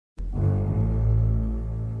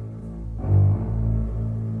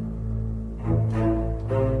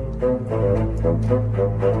You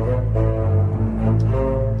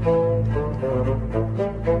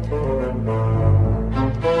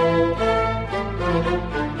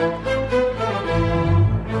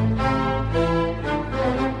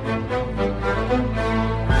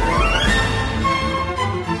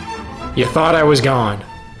thought I was gone.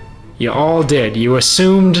 You all did. You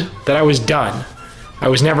assumed that I was done. I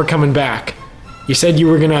was never coming back. You said you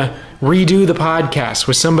were gonna redo the podcast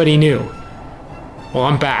with somebody new. Well,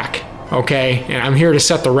 I'm back, okay? And I'm here to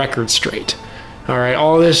set the record straight. All right,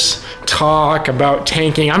 all this talk about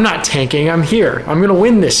tanking. I'm not tanking. I'm here. I'm gonna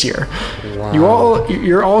win this year. Wow.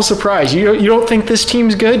 You're all surprised. You don't think this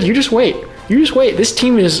team's good? You just wait. You just wait. This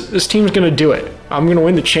team's gonna do it. I'm gonna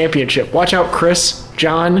win the championship. Watch out, Chris,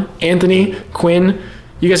 John, Anthony, Quinn.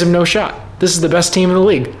 You guys have no shot. This is the best team in the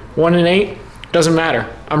league. 1-8, doesn't matter.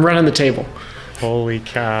 I'm running the table. Holy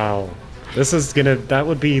cow. That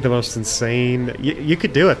would be the most insane. You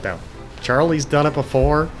could do it though. Charlie's done it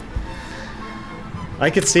before. I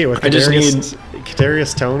could see it with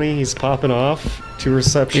Kadarius Toney. He's popping off. 2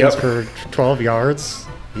 receptions for 12 yards.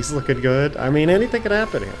 He's looking good. I mean, anything could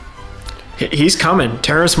happen here. He's coming.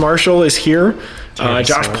 Terrace Marshall is here.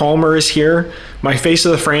 Josh Palmer is here. My face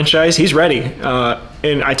of the franchise. He's ready.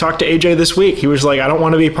 And I talked to AJ this week. He was like, I don't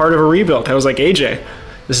want to be part of a rebuild. I was like, AJ,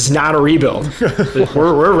 this is not a rebuild.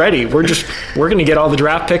 We're ready. We're going to get all the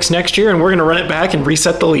draft picks next year, and we're going to run it back and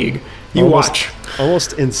reset the league. Watch.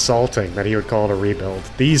 Almost insulting that he would call it a rebuild.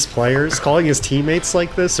 These players calling his teammates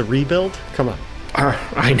like this a rebuild? Come on.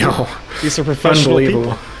 I know. These are professional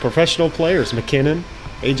people. Professional players. McKinnon,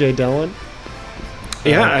 AJ Dillon.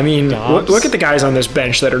 Yeah, I mean, look at the guys on this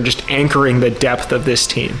bench that are just anchoring the depth of this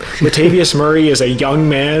team. Latavius Murray is a young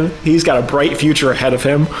man. He's got a bright future ahead of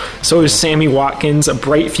him. So is Sammy Watkins, a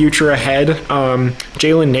bright future ahead.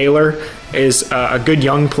 Jalen Naylor is a good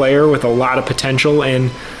young player with a lot of potential. And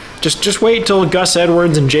just wait till Gus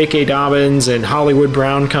Edwards and J.K. Dobbins and Hollywood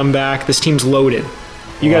Brown come back. This team's loaded.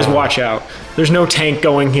 You guys watch out. There's no tank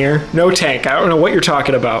going here. No tank. I don't know what you're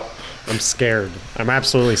talking about. I'm scared. I'm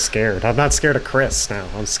absolutely scared. I'm not scared of Chris now.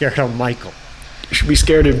 I'm scared of Michael. You should be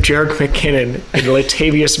scared of Jerick McKinnon and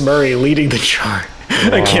Latavius Murray leading the charge. Wow.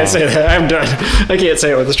 I can't say that. I'm done. I can't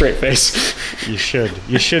say it with a straight face. You should.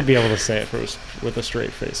 You should be able to say it with a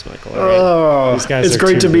straight face, Michael. Right? Oh, these guys it's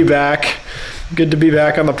great to be back. Good to be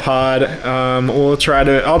back on the pod. I'll try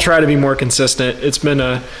to be more consistent. It's been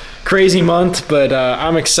a crazy month, but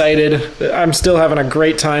I'm excited. I'm still having a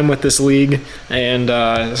great time with this league, and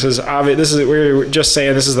this is obvious. We're just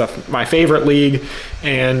saying this is my favorite league.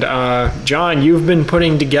 And John, you've been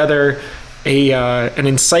putting together an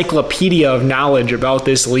encyclopedia of knowledge about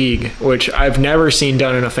this league, which I've never seen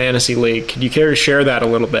done in a fantasy league. Could you care to share that a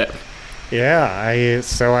little bit? Yeah, I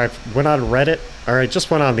went on Reddit, or I just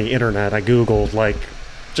went on the internet. I Googled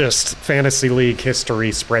just fantasy league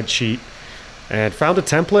history spreadsheet and found a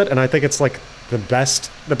template, and I think it's the best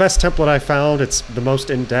template I found. It's the most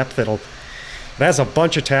in-depth. It has a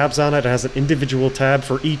bunch of tabs on it. It has an individual tab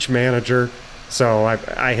for each manager. So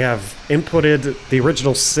I have inputted the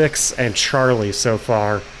original 6 and Charlie so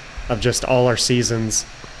far of just all our seasons,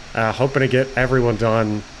 hoping to get everyone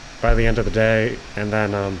done by the end of the day, and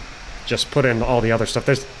then just put in all the other stuff.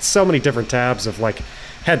 There's so many different tabs of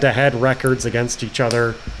head-to-head records against each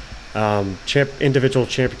other, individual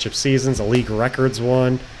championship seasons, a league records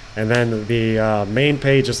one, and then the main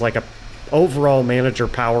page is a overall manager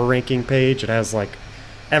power ranking page. It has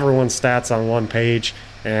everyone's stats on one page,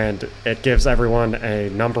 and it gives everyone a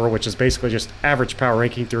number, which is basically just average power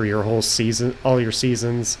ranking through your whole season, all your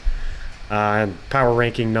seasons. And power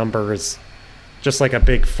ranking number is just a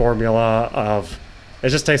big formula of it.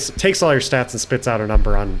 Just takes all your stats and spits out a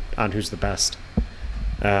number on who's the best.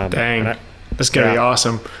 Dang, this is gonna be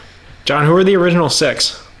awesome. John, who are the original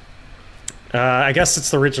 6? I guess it's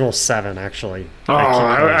the original 7, actually. Oh,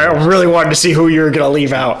 I really wanted to see who you were gonna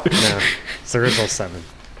leave out. No, it's the original 7.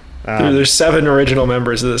 There's 7 original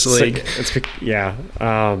members of this league.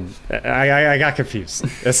 I got confused.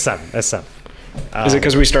 It's 7. Is it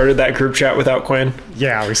because we started that group chat without Quinn?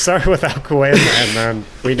 Yeah, we started without Quinn, and then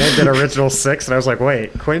we named it Original 6, and I was like,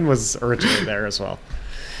 wait, Quinn was originally there as well.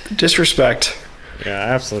 Disrespect. Yeah,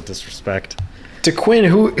 absolute disrespect. To Quinn,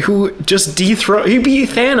 who just dethroned... He beat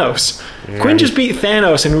Thanos. Yeah, Quinn just beat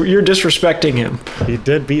Thanos, and you're disrespecting him. He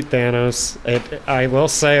did beat Thanos. I will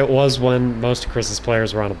say it was when most of Chris's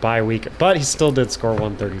players were on a bye week, but he still did score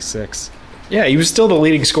 136. Yeah, he was still the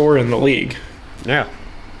leading scorer in the league. Yeah.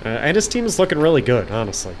 And his team is looking really good,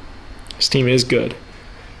 honestly. His team is good.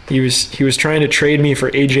 He was trying to trade me for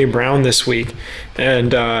A.J. Brown this week,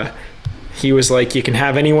 and he was like, you can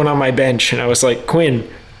have anyone on my bench. And I was like, Quinn,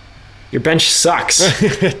 Your bench sucks.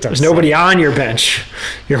 It There's nobody on your bench.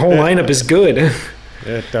 Your whole lineup is good.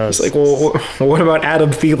 It does. It's like, well, what about Adam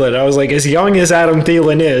Thielen? I was like, as young as Adam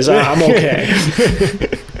Thielen is, I'm okay.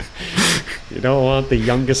 You don't want the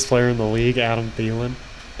youngest player in the league, Adam Thielen?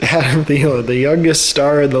 Adam Thielen, the youngest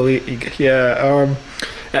star in the league. Yeah,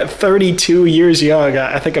 at 32 years young,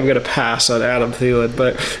 I think I'm going to pass on Adam Thielen.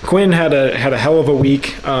 But Quinn had a hell of a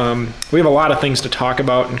week. We have a lot of things to talk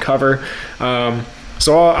about and cover.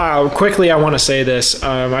 So quickly, I want to say this.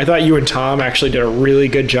 I thought you and Tom actually did a really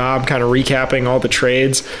good job kind of recapping all the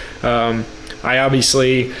trades. I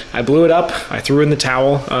blew it up. I threw in the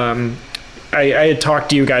towel. I had talked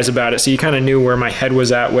to you guys about it, so you kind of knew where my head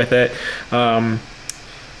was at with it.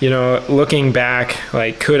 Looking back,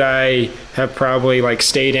 like, could I have probably like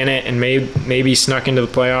stayed in it and maybe snuck into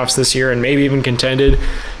the playoffs this year and maybe even contended?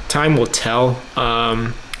 Time will tell.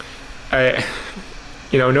 No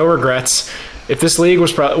regrets. If this league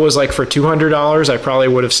was like for $200, I probably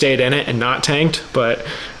would have stayed in it and not tanked. But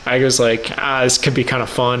I was like, this could be kind of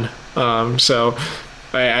fun. So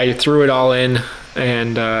I threw it all in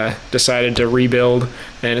and decided to rebuild.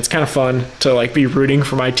 And it's kind of fun to like be rooting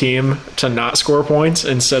for my team to not score points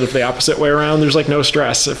instead of the opposite way around. There's like no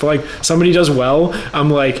stress. If like somebody does well,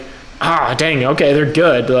 I'm like, dang, okay, they're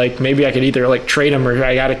good. Like maybe I could either like trade them or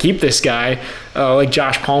I got to keep this guy. Like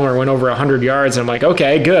Josh Palmer went over 100 yards. And I'm like,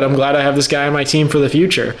 okay, good. I'm glad I have this guy on my team for the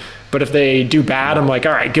future. But if they do bad, I'm like,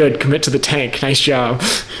 all right, good. Commit to the tank. Nice job.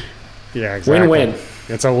 Yeah, exactly. Win-win.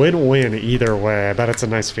 It's a win-win either way. I bet it's a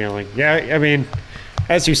nice feeling. Yeah, I mean,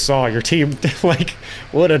 as you saw, your team like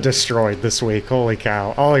would have destroyed this week. Holy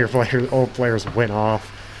cow! All your old players went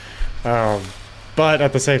off. But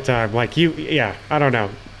at the same time, like I don't know.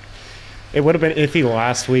 It would have been iffy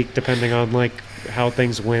last week, depending on like how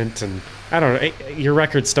things went, and I don't know. Your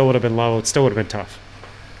record still would have been low. It still would have been tough,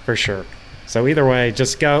 for sure. So either way,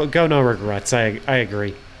 just go no regrets. I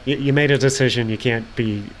agree. You made a decision. You can't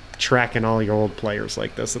be tracking all your old players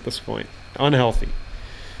like this at this point. Unhealthy.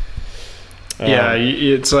 Yeah,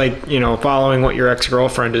 it's like, following what your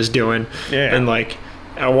ex-girlfriend is doing. Yeah. And like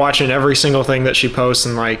watching every single thing that she posts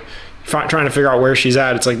and like trying to figure out where she's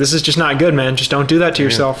at. It's like, this is just not good, man. Just don't do that to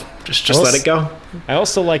yourself. Just let it go. I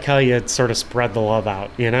also like how you sort of spread the love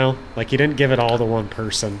out, Like you didn't give it all to one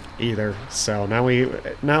person either. So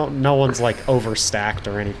now no one's like overstacked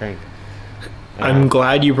or anything. I'm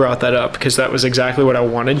glad you brought that up because that was exactly what I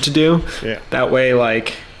wanted to do. Yeah. That way,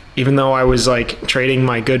 like, even though I was like trading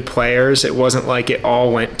my good players, it wasn't like it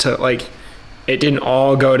all went to like, it didn't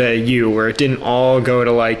all go to you, or it didn't all go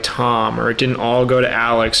to like Tom, or it didn't all go to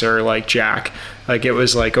Alex or like Jack. Like it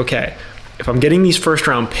was like, okay, if I'm getting these first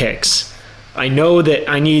round picks, I know that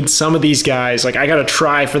I need some of these guys. Like I got to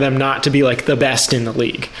try for them not to be like the best in the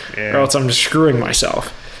league, or else I'm just screwing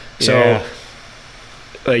myself. So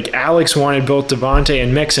like Alex wanted both Devontae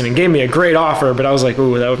and Mixon and gave me a great offer, but I was like,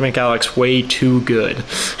 ooh, that would make Alex way too good.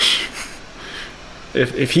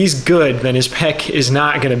 If he's good, then his pick is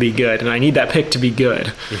not going to be good, and I need that pick to be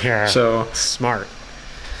good. Yeah. So smart.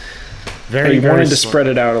 Very wanted to spread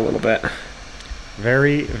it out a little bit.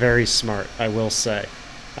 Very, very smart, I will say.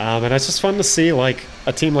 And it's just fun to see like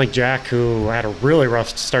a team like Jack, who had a really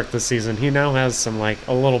rough start this season. He now has some like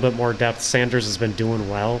a little bit more depth. Sanders has been doing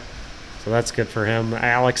well, so that's good for him.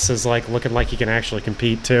 Alex is like looking like he can actually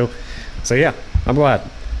compete too. So yeah, I'm glad.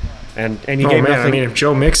 And you gave nothing. I mean, if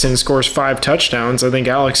Joe Mixon scores 5 touchdowns, I think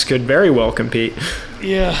Alex could very well compete.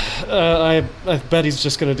 Yeah, I bet he's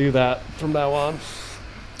just going to do that from now on.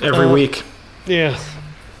 Every week. Yeah.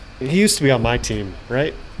 He used to be on my team,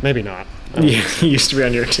 right? Maybe not. Yeah, he used to be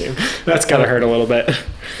on your team. That's gotta hurt a little bit.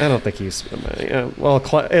 I don't think he used to be on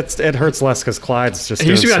my it hurts less because Clyde's just. He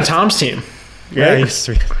used to be on Tom's team. Yeah, he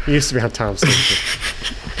used to be on Tom's team.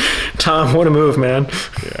 Tom, what a move, man.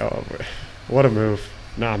 Yeah, what a move.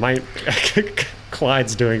 Nah,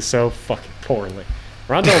 Clyde's doing so fucking poorly.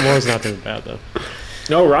 Rondell Moore's not doing bad though.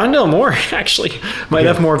 No, Rondell Moore actually might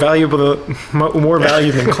have more value than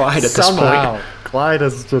Clyde at this point. Clyde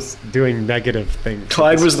is just doing negative things.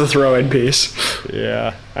 Clyde was the throw-in piece.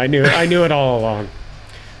 Yeah, I knew it all along.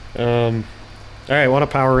 All right, want to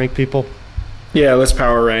power rank people? Yeah, let's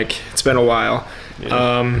power rank. It's been a while.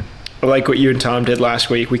 Yeah. I like what you and Tom did last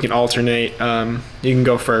week. We can alternate. You can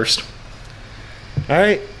go first. All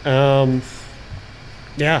right.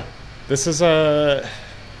 Yeah, this is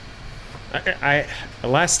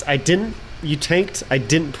you tanked. I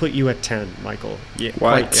didn't put you at 10, Michael. Yeah.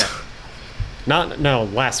 What?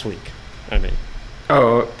 Last week. I mean.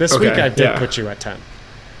 Oh, this week I did put you at 10.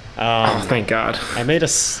 Thank God.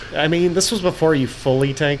 This was before you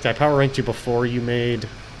fully tanked. I power ranked you before you made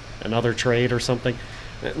another trade or something.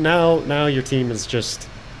 Now your team is just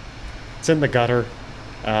It's in the gutter.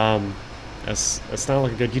 It's not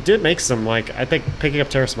looking good. You did make some, like, I think picking up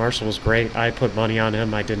Terrace Marshall was great. I put money on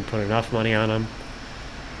him. I didn't put enough money on him.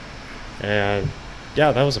 And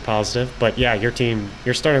yeah, that was a positive. But yeah, your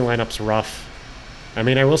starting lineup's rough. I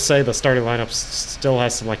mean, I will say the starting lineup still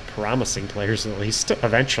has some, like, promising players, at least,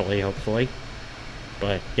 eventually, hopefully.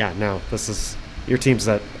 But yeah, no, your team's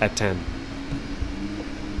at 10.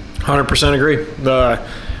 100% agree.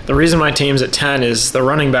 The reason my team's at 10 is the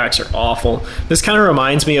running backs are awful. This kind of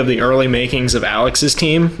reminds me of the early makings of Alex's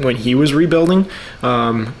team when he was rebuilding.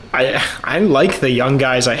 I like the young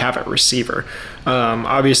guys I have at receiver.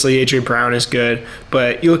 Obviously, A.J. Brown is good,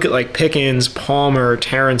 but you look at like Pickens, Palmer,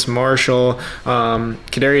 Terrence Marshall,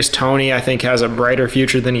 Kadarius Toney, I think has a brighter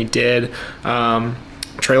future than he did.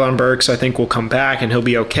 Treylon Burks, I think, will come back and he'll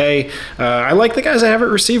be okay. I like the guys I have at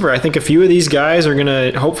receiver. I think a few of these guys are going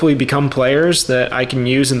to hopefully become players that I can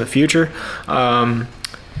use in the future.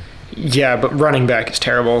 Yeah, but running back is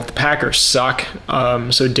terrible. The Packers suck.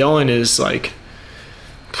 So Dylan is like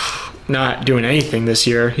not doing anything this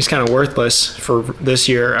year. He's kind of worthless for this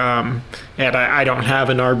year. And I don't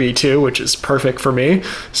have an RB2, which is perfect for me.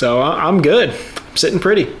 So I'm good. I'm sitting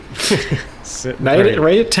pretty.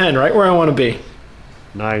 Right at 10, right where I want to be.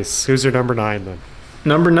 Nice. Who's your number 9 then?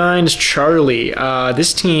 Number 9 is Charlie.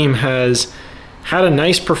 This team has had a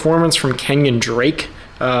nice performance from Kenyon Drake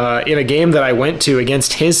in a game that I went to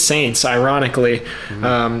against his Saints, ironically.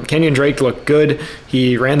 Kenyon Drake looked good.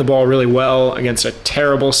 He ran the ball really well against a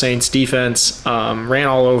terrible Saints defense, ran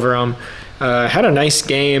all over them. Had a nice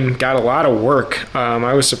game, got a lot of work.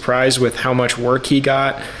 I was surprised with how much work he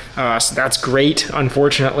got. So that's great.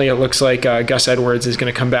 Unfortunately, it looks like Gus Edwards is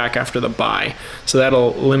going to come back after the bye. So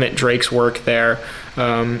that'll limit Drake's work there.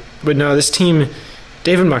 But no, this team,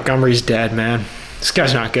 David Montgomery's dead, man. This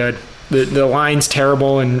guy's not good. The line's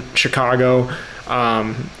terrible in Chicago.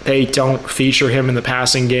 They don't feature him in the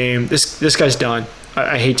passing game. This guy's done.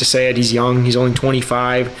 I hate to say it. He's young. He's only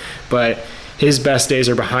 25. But his best days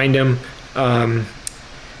are behind him.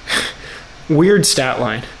 Weird stat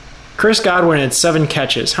line. Chris Godwin had 7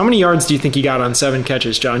 catches. How many yards do you think he got on 7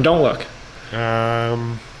 catches, John? Don't look.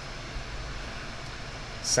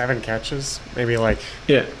 7 catches? Maybe like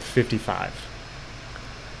 55.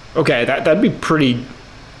 Okay, that'd be pretty...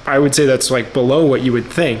 I would say that's like below what you would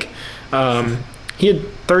think. He had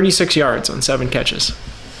 36 yards on 7 catches.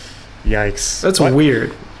 Yikes. That's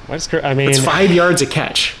weird. It's 5 yards a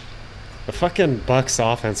catch. The fucking Bucks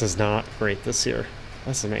offense is not great this year.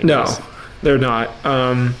 That's the main No, reason. They're not.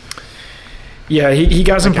 Yeah, he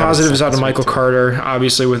got some positives out of Michael Carter,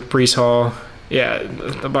 obviously with Breece Hall. Yeah,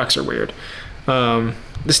 the Bucks are weird.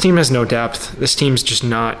 This team has no depth. This team's just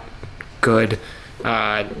not good.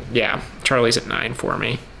 Yeah, Charlie's at 9 for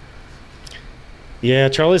me. Yeah,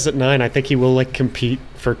 Charlie's at 9. I think he will compete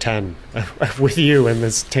for 10 with you in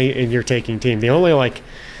this in your taking team. The only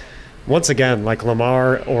once again,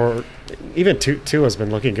 Lamar or even Tua has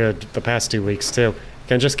been looking good the past 2 weeks too.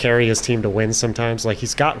 Can just carry his team to win sometimes.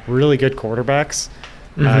 He's got really good quarterbacks.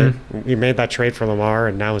 He made that trade for Lamar,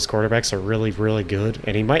 and now his quarterbacks are really, really good.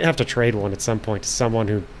 And he might have to trade one at some point to someone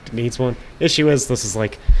who needs one. Issue is this is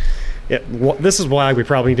why we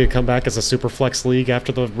probably need to come back as a super flex league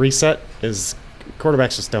after the reset. Is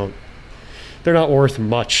quarterbacks just don't. They're not worth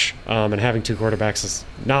much, and having 2 quarterbacks is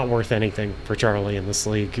not worth anything for Charlie in this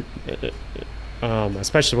league,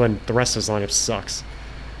 especially when the rest of his lineup sucks.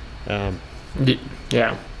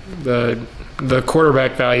 Yeah, the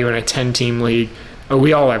quarterback value in a 10-team league,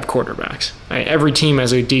 we all have quarterbacks. Right? Every team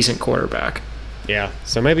has a decent quarterback. Yeah,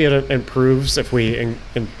 so maybe it improves if we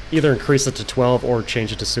either increase it to 12 or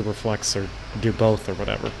change it to Superflex or do both or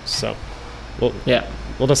whatever. So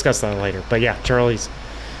we'll discuss that later. But yeah, Charlie's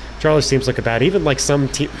teams look bad. Even some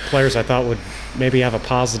players I thought would maybe have a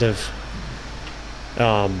positive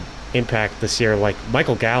impact this year.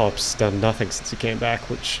 Michael Gallup's done nothing since he came back,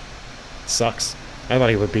 which sucks. I thought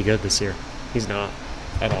he would be good this year. He's not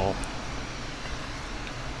at all.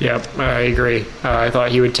 Yeah, I agree. I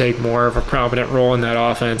thought he would take more of a prominent role in that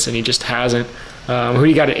offense, and he just hasn't. Who do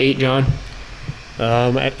you got at 8, John?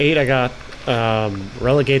 At 8, I got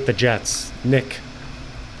relegate the Jets. Nick,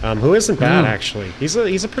 who isn't bad actually. He's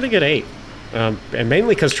a pretty good 8, and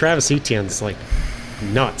mainly because Travis Etienne's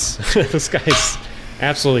nuts. This guy's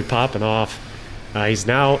absolutely popping off. He's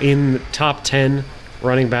now in the top 10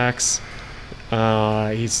 running backs.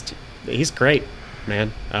 He's great,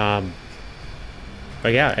 man.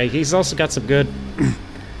 But yeah, he's also got some good.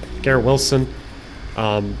 Garrett Wilson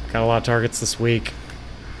got a lot of targets this week.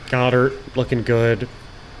 Goddard looking good.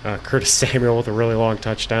 Curtis Samuel with a really long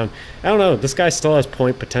touchdown. I don't know. This guy still has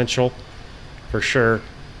point potential, for sure.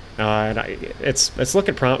 It's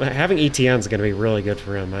looking having ETN is going to be really good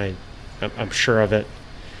for him. I'm sure of it.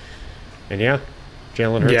 And yeah,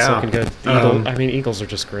 Jalen Hurts looking good. Eagles are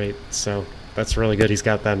just great. So that's really good. He's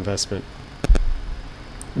got that investment.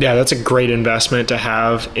 Yeah, that's a great investment to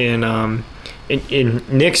have in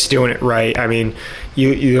Nick's doing it right. I mean,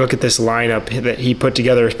 you look at this lineup that he put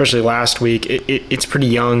together, especially last week. It's pretty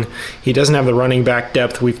young. He doesn't have the running back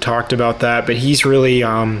depth. We've talked about that, but he's really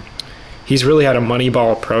had a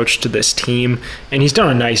Moneyball approach to this team, and he's done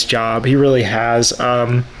a nice job. He really has.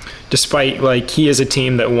 Despite he is a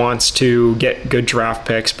team that wants to get good draft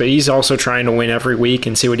picks, but he's also trying to win every week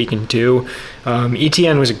and see what he can do.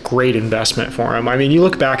 ETN was a great investment for him. I mean, you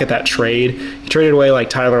look back at that trade, he traded away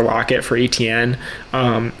Tyler Lockett for ETN.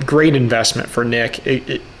 Great investment for Nick.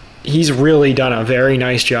 He's really done a very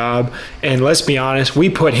nice job. And let's be honest, we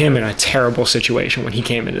put him in a terrible situation when he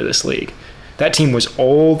came into this league. That team was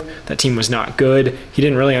old. That team was not good. He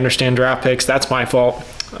didn't really understand draft picks. That's my fault.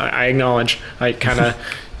 I acknowledge. I kind of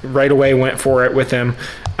right away went for it with him.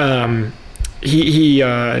 And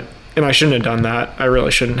I shouldn't have done that. I really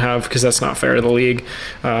shouldn't have, because that's not fair to the league.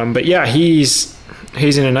 But yeah, he's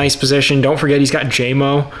in a nice position. Don't forget he's got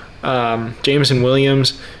Jameson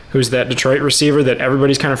Williams, who's that Detroit receiver that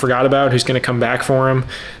everybody's kind of forgot about, who's going to come back for him.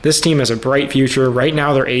 This team has a bright future. Right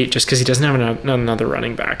now they're 8 just because he doesn't have another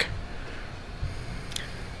running back.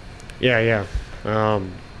 Yeah.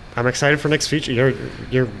 I'm excited for Nick's future.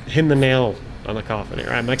 You're hitting the nail on the coffin here.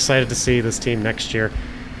 I'm excited to see this team next year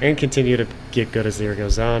and continue to get good as the year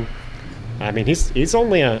goes on. I mean, he's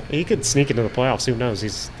only he could sneak into the playoffs. Who knows?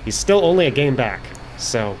 He's still only a game back.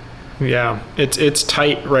 So yeah, it's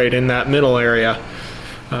tight right in that middle area.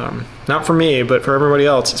 Not for me, but for everybody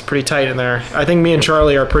else, it's pretty tight in there. I think me and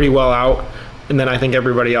Charlie are pretty well out, and then I think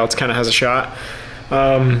everybody else kind of has a shot.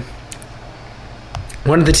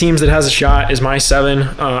 One of the teams that has a shot is my 7.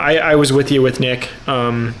 I was with you with Nick.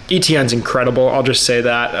 ETN's incredible. I'll just say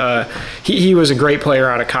that. He was a great player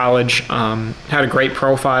out of college. Had a great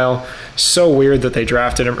profile. So weird that they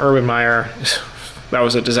drafted him. Urban Meyer, that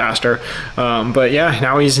was a disaster. But yeah,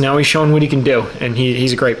 now he's shown what he can do, and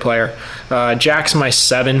he's a great player. Jack's my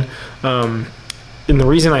 7. And the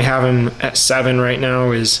reason I have him at 7 right now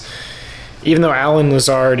is, even though Allen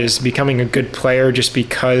Lazard is becoming a good player just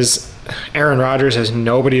because Aaron Rodgers has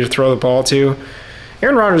nobody to throw the ball to.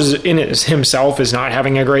 Aaron Rodgers himself is not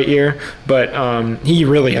having a great year, but he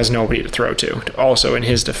really has nobody to throw to. Also, in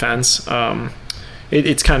his defense,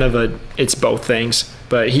 it's both things.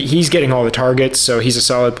 But he's getting all the targets, so he's a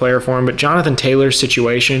solid player for him. But Jonathan Taylor's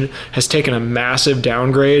situation has taken a massive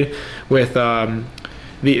downgrade. With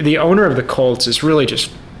the owner of the Colts is really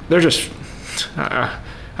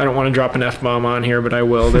I don't want to drop an F-bomb on here, but I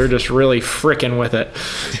will. They're just really fricking with it.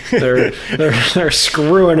 They're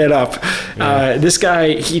screwing it up. Yeah. This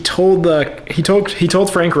guy, he told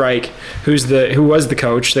Frank Reich, who was the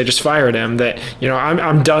coach, they just fired him, that,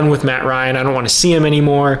 I'm done with Matt Ryan. I don't want to see him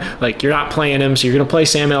anymore. You're not playing him, so you're going to play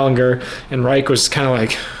Sam Ehlinger. And Reich was kind of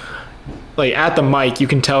like at the mic, you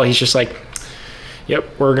can tell he's just like, yep,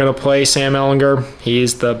 we're going to play Sam Ehlinger.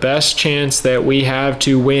 He's the best chance that we have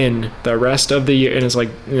to win the rest of the year. And it's like,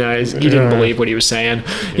 he didn't believe what he was saying.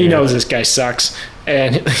 He knows this guy sucks.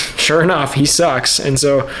 And sure enough, he sucks. And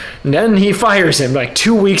so then he fires him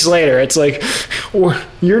 2 weeks later. It's like,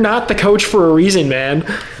 you're not the coach for a reason, man.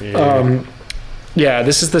 Yeah.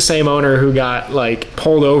 This is the same owner who got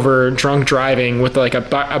pulled over drunk driving with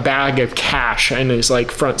a bag of cash in his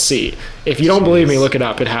front seat. If you don't believe me, look it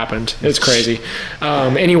up. It happened. It's crazy.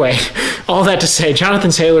 Anyway, all that to say,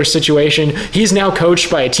 Jonathan Taylor's situation, he's now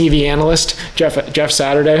coached by a TV analyst, Jeff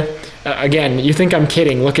Saturday. Again, you think I'm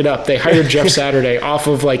kidding, look it up. They hired Jeff Saturday off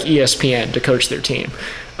of ESPN to coach their team.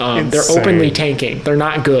 They're openly tanking. They're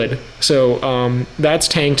not good. So that's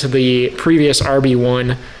tanked to the previous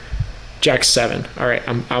RB1. Jack's 7. All right,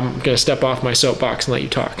 I'm going to step off my soapbox and let you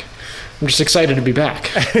talk. I'm just excited to be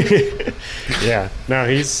back. Yeah, no,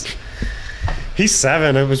 he's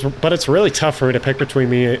 7. But it's really tough for me to pick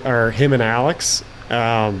between him and Alex.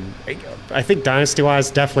 I think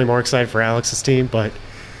dynasty-wise, definitely more excited for Alex's team, but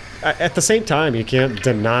at the same time, you can't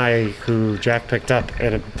deny who Jack picked up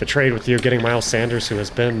in the trade with you, getting Miles Sanders, who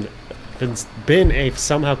has been a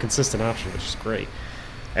somehow consistent option, which is great.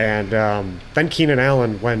 And then Keenan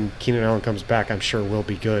Allen, when Keenan Allen comes back, I'm sure will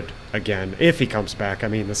be good again. If he comes back, I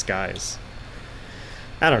mean, this guy is,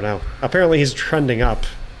 I don't know. Apparently he's trending up,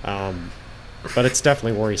 but it's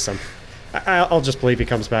definitely worrisome. I'll just believe he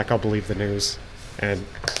comes back. I'll believe the news. And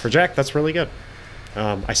for Jack, that's really good.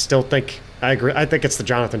 I still think, I agree. I think it's the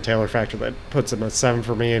Jonathan Taylor factor that puts him at 7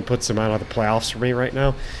 for me and puts him out of the playoffs for me right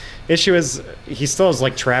now. Issue is, he still has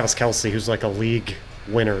Travis Kelce, who's a league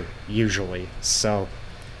winner usually. So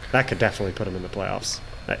that could definitely put him in the playoffs.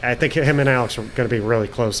 I think him and Alex are going to be really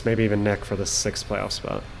close, maybe even Nick for the 6th playoff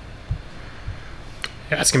spot.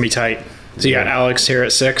 Yeah, it's going to be tight. So you got Alex here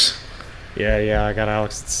at 6? Yeah, I got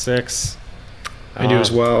Alex at 6. I do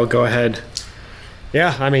as well. Go ahead.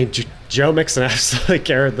 Yeah, I mean, Joe Mixon absolutely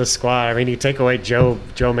carried the squad. I mean, you take away Joe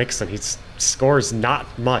Mixon, he scores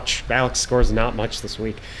not much. Alex scores not much this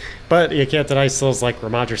week. But you can't deny stills like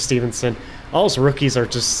Ramondre Stevenson. All his rookies are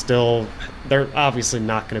just still, they're obviously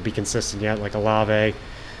not going to be consistent yet, like Olave,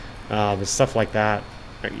 stuff like that.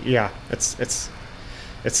 Yeah, it's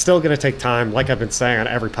still going to take time, like I've been saying on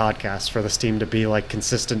every podcast, for this team to be like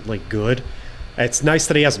consistently good. It's nice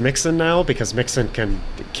that he has Mixon now, because Mixon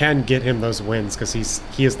can get him those wins, because he's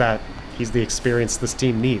the experience this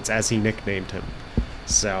team needs, as he nicknamed him.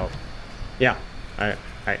 So, yeah, I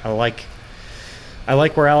like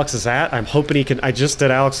where Alex is at. I'm hoping he can. I just did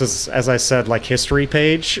Alex's, as I said, like history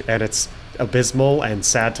page, and it's abysmal and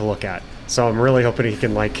sad to look at. So I'm really hoping he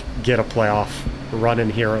can like get a playoff run in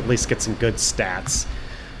here, or at least get some good stats.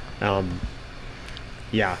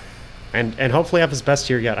 Yeah. And hopefully have his best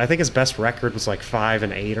year yet. I think his best record was like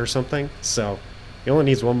 5-8 or something. So he only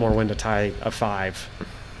needs one more win to tie a 5.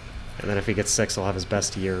 And then if he gets 6, he'll have his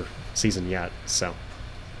best season yet. So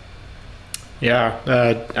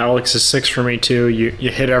yeah, Alex is 6 for me too. You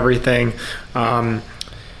hit everything.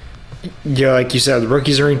 Yeah, like you said, the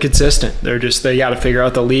rookies are inconsistent. They got to figure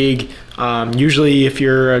out the league. Usually, if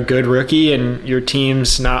you're a good rookie and your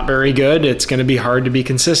team's not very good, it's going to be hard to be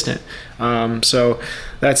consistent. So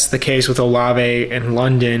that's the case with Olave and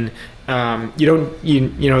London.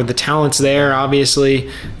 The talent's there.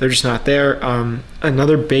 Obviously, they're just not there.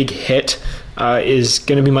 Another big hit is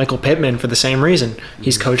going to be Michael Pittman for the same reason.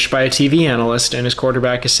 He's coached by a TV analyst, and his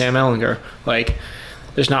quarterback is Sam Ehlinger. Like,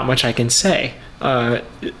 there's not much I can say.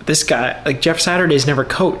 This guy, like Jeff Saturday's never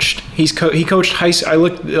coached. He coached high. I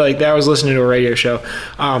looked like that. I was listening to a radio show.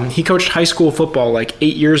 He coached high school football like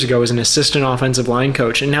 8 years ago as an assistant offensive line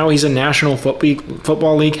coach, and now he's a National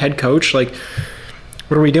Football League head coach. Like,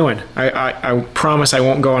 what are we doing? I promise I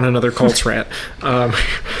won't go on another Colts rant.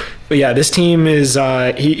 But yeah, this team is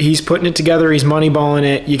he's putting it together. He's moneyballing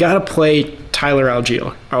it. You got to play Tyler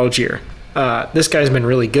Algier. This guy's been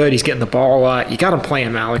really good. He's getting the ball a lot. You got to play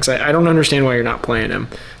him, Alex. I don't understand why you're not playing him.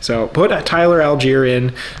 So put Tyler Algier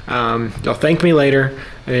in. You'll thank me later.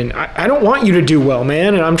 I mean, I don't want you to do well,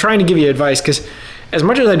 man. And I'm trying to give you advice, because as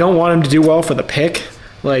much as I don't want him to do well for the pick,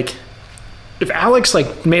 like, if Alex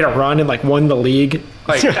like made a run and like won the league,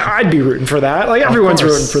 like I'd be rooting for that. Like, everyone's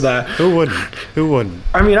rooting for that. Who wouldn't?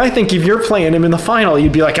 I mean, I think if you're playing him in the final,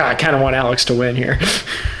 you'd be like, I kind of want Alex to win here.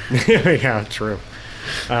 Yeah, true.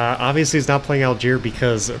 Obviously, he's not playing Algier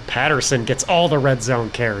because Patterson gets all the red zone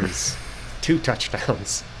carries. 2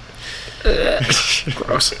 touchdowns.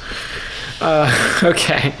 Gross.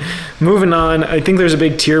 Okay, moving on. I think there's a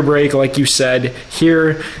big tier break, like you said.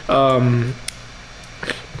 Here, Tom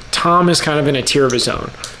is kind of in a tier of his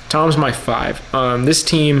own. Tom's my 5. This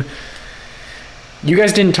team, you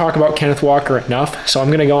guys didn't talk about Kenneth Walker enough, so I'm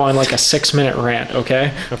going to go on like a 6-minute rant,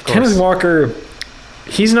 okay? Of course. Kenneth Walker,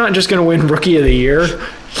 he's not just going to win Rookie of the Year.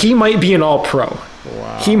 He might be an All-Pro.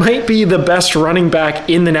 Wow. He might be the best running back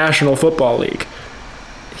in the National Football League.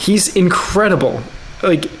 He's incredible.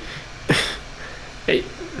 Like,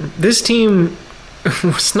 this team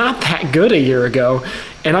was not that good a year ago,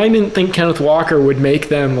 and I didn't think Kenneth Walker would make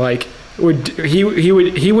them like he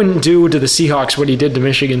wouldn't do to the Seahawks what he did to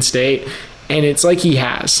Michigan State, and it's like he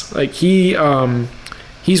has. Like, he's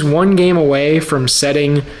 1 game away from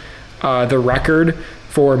setting the record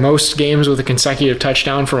for most games with a consecutive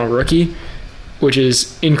touchdown from a rookie, which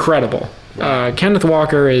is incredible. Kenneth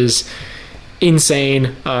Walker is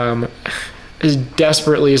insane. As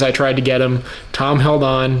desperately as I tried to get him, Tom held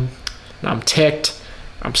on. I'm ticked.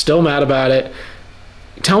 I'm still mad about it.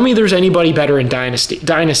 Tell me there's anybody better in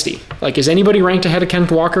Dynasty. Like, is anybody ranked ahead of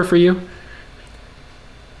Kenneth Walker for you?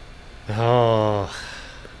 Oh,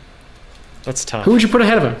 that's tough. Who would you put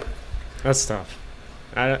ahead of him? That's tough.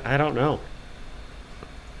 I don't know.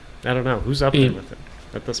 I don't know. Who's up there with it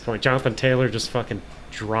at this point? Jonathan Taylor just fucking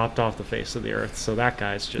dropped off the face of the earth, so that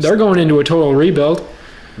guy's just... They're going into a total rebuild.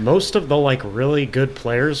 Most of the, like, really good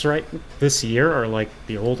players right this year are, like,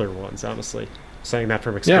 the older ones, honestly. Saying that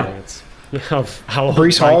from experience. Yeah. Of how old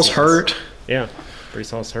Breece Hall's hurt. Yeah,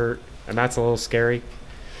 Breece Hall's hurt, and that's a little scary.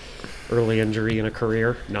 Early injury in a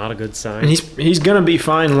career, not a good sign. And he's going to be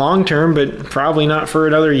fine long term, but probably not for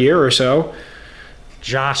another year or so.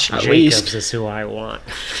 Josh Jacobs is who I want.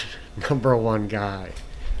 Number 1 guy.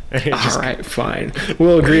 All right, fine.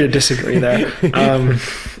 We'll agree to disagree there.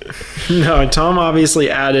 No, Tom obviously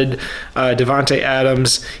added Devontae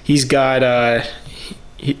Adams. He's got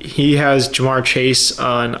he has Jamar Chase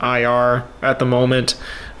on IR at the moment.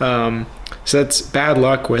 So that's bad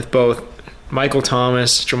luck with both Michael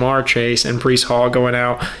Thomas, Jamar Chase, and Breece Hall going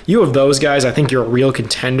out. You have those guys, I think you're a real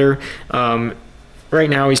contender. Right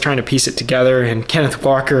now he's trying to piece it together, and Kenneth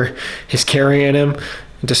Walker is carrying him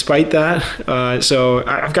despite that. So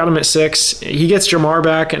I've got him at 6. He gets Jamar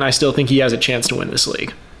back, and I still think he has a chance to win this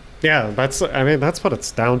league. Yeah, that's what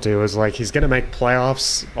it's down to, is like he's going to make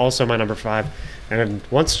playoffs, also my number 5. And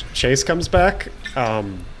once Chase comes back,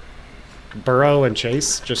 Burrow and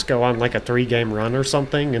Chase just go on like a 3-game run or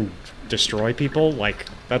something and destroy people. Like,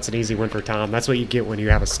 that's an easy win for Tom. That's what you get when you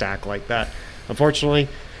have a stack like that. Unfortunately,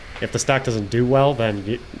 if the stack doesn't do well,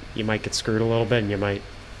 then you might get screwed a little bit and you might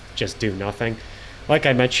just do nothing. Like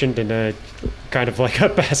I mentioned in a kind of like a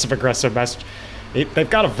passive-aggressive message, they've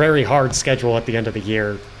got a very hard schedule at the end of the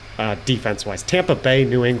year, defense-wise. Tampa Bay,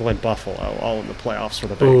 New England, Buffalo, all in the playoffs for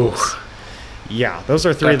the Bengals. Yeah, those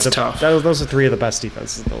are three. Those are 3 of the best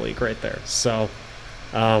defenses in the league, right there. So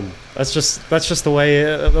that's just the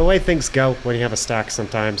way things go when you have a stack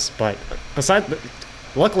sometimes. But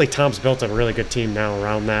luckily, Tom's built a really good team now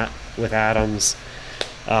around that with Adams.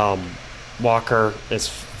 Walker is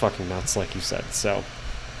fucking nuts, like you said. So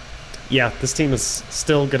yeah, this team is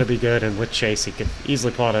still going to be good, and with Chase, he could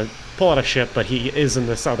easily pull out a ship, but he is in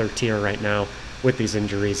this other tier right now with these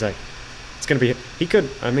injuries. It's going to be. He could.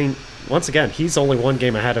 I mean, once again, he's only 1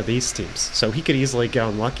 game ahead of these teams, so he could easily get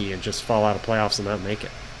unlucky and just fall out of playoffs and not make it.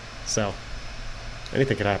 So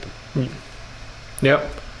anything could happen. Yep.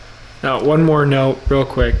 Now, one more note, real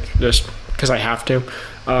quick, just because I have to.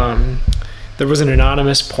 There was an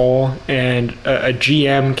anonymous poll, and a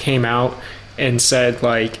GM came out and said,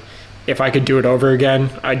 like, if I could do it over again,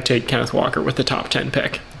 I'd take Kenneth Walker with the top 10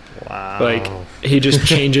 pick. Wow. Like, he just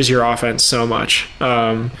changes your offense so much.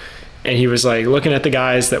 And he was like, looking at the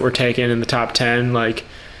guys that were taken in the top 10, like,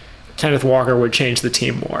 Kenneth Walker would change the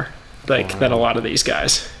team more, like, than a lot of these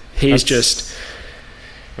guys. That's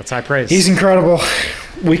high praise. He's incredible.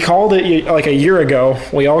 We called it like a year ago.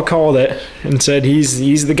 We all called it and said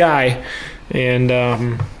he's the guy,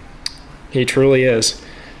 and he truly is.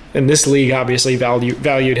 And this league obviously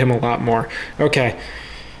valued him a lot more. Okay,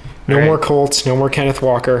 no more Colts, no more Kenneth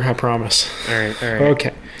Walker. I promise. All right.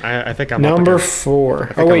 Okay. I think I'm number up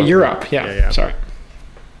 4. Oh wait, you're up. Yeah. Sorry.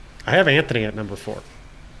 I have Anthony at number 4.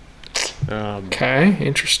 Okay,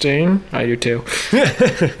 interesting. I do too.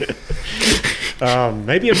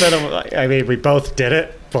 Maybe a bit of. I mean, we both did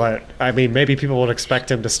it, but I mean, maybe people would expect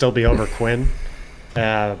him to still be over Quinn.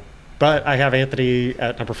 But I have Anthony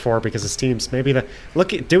at number 4 because his team's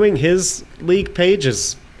doing his league page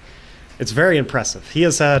it's very impressive. He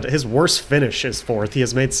has had his worst finish is 4th. He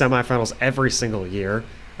has made semifinals every single year.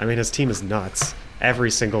 I mean, his team is nuts. Every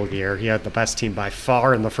single year. He had the best team by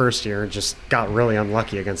far in the first year and just got really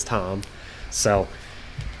unlucky against Tom. So,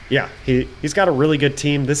 yeah, he's got a really good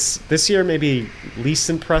team. This year maybe least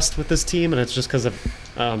impressed with this team, and it's just because of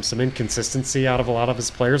some inconsistency out of a lot of his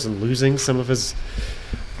players and losing some of his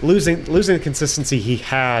losing the consistency he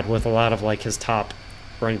had with a lot of like his top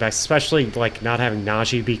running backs, especially like not having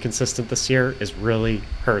Najee be consistent this year is really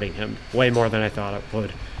hurting him way more than I thought it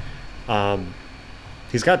would.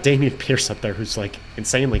 He's got Dameon Pierce up there, who's like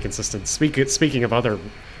insanely consistent. Speaking of other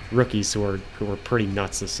rookies who were pretty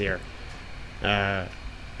nuts this year,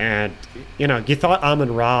 and you thought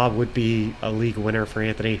Amon-Ra would be a league winner for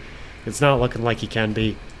Anthony. It's not looking like he can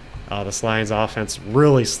be. This Lions offense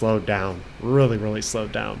really slowed down, really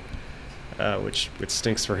slowed down, which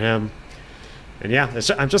stinks for him. And yeah,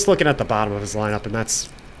 I'm just looking at the bottom of his lineup, and that's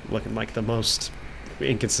looking like the most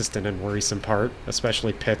inconsistent and worrisome part,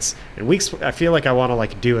 especially Pitts. In weeks, I feel like I want to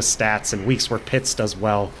like do a stats in weeks where Pitts does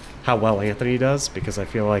well, how well Anthony does, because I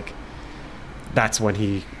feel like that's when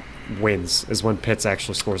he wins, is when Pitts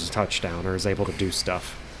actually scores a touchdown or is able to do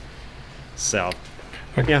stuff. So,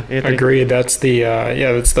 yeah, Anthony. Agreed. That's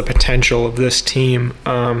the potential of this team.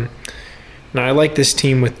 Now I like this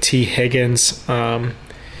team with T. Higgins.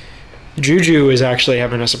 Juju is actually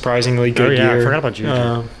having a surprisingly good year. I forgot about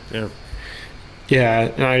Juju. Yeah,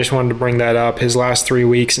 and I just wanted to bring that up. His last 3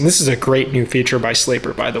 weeks, and this is a great new feature by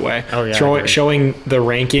Slaper, by the way. Oh, yeah. Showing the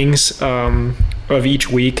rankings of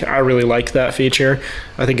each week. I really like that feature.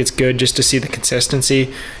 I think it's good just to see the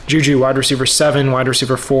consistency. Juju, wide receiver 7, wide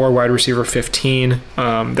receiver 4, wide receiver 15.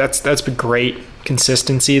 That's been great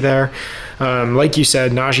consistency there. Like you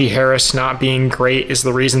said, Najee Harris not being great is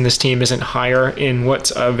the reason this team isn't higher in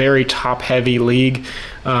what's a very top-heavy league.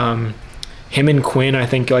 Him and Quinn, I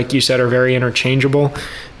think, like you said, are very interchangeable.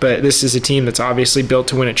 But this is a team that's obviously built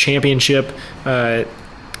to win a championship.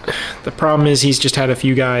 The problem is he's just had a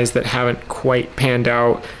few guys that haven't quite panned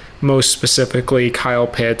out, most specifically Kyle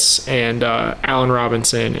Pitts and Allen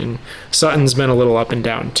Robinson. And Sutton's been a little up and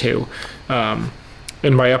down too.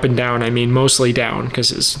 And by up and down, I mean mostly down because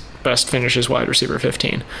his best finish is wide receiver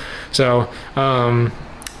 15. So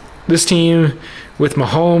this team with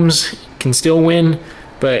Mahomes can still win,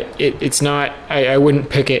 but it's not. I wouldn't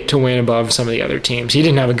pick it to win above some of the other teams. He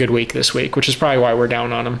didn't have a good week this week, which is probably why we're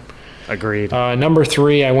down on him. Agreed. Number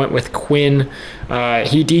 3, I went with Quinn.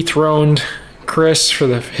 He dethroned Chris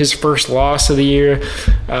for his first loss of the year.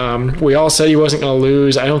 We all said he wasn't going to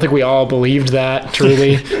lose. I don't think we all believed that,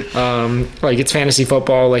 truly. Like, it's fantasy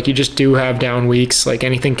football. Like, you just do have down weeks. Like,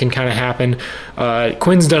 anything can kind of happen.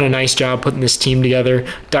 Quinn's done a nice job putting this team together.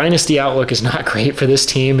 Dynasty outlook is not great for this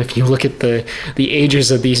team if you look at the ages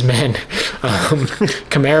of these men.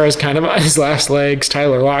 Kamara's kind of on his last legs.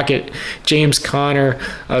 Tyler Lockett, James Conner,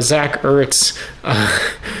 Zach Ertz,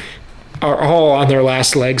 are all on their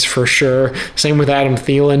last legs for sure. Same with Adam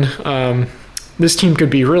Thielen. This team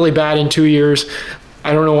could be really bad in 2 years.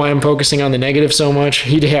 I don't know why I'm focusing on the negative so much.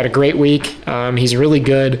 He had a great week. He's really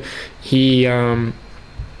good. He's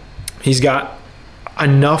got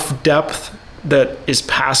enough depth that is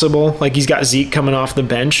passable. Like, he's got Zeke coming off the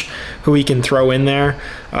bench who he can throw in there,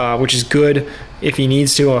 which is good if he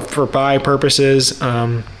needs to for bye purposes.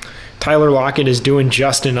 Tyler Lockett is doing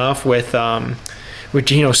just enough with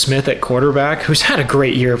Geno Smith at quarterback, who's had a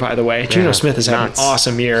great year, by the way. Geno Smith has had an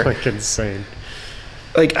awesome year. Like, insane.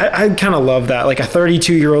 Like, I kind of love that. Like, a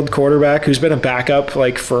 32-year-old quarterback who's been a backup,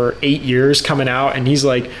 like, for 8 years coming out, and he's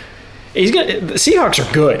like, the Seahawks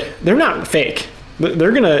are good. They're not fake.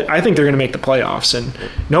 I think they're gonna make the playoffs, and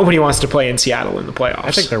nobody wants to play in Seattle in the playoffs.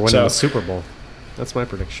 I think they're winning the Super Bowl. That's my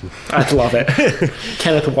prediction. I'd love it.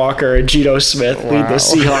 Kenneth Walker and Geno Smith lead the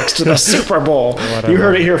Seahawks to the Super Bowl. You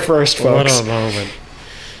heard it here first, folks. What a moment.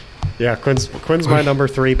 Yeah, Quinn's my number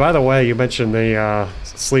 3. By the way, you mentioned the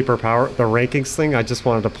sleeper power, the rankings thing. I just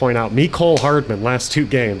wanted to point out Mecole Hardman, last 2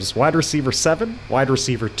 games, wide receiver 7, wide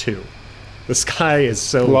receiver 2. This guy is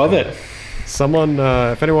so love good. it. Someone,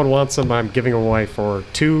 if anyone wants him, I'm giving him away for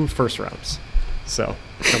 2 first rounds. So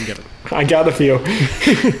come get him. I got a few.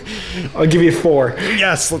 I'll give you 4.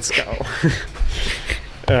 Yes, let's go.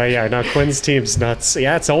 Yeah, no, Quinn's team's nuts.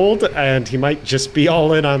 Yeah, it's old, and he might just be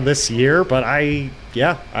all in on this year, but I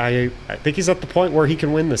think he's at the point where he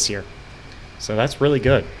can win this year. So that's really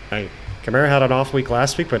good. Kamara had an off week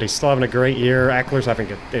last week, but he's still having a great year. Eckler's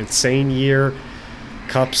having an insane year.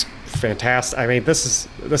 Kupp's fantastic. I mean, this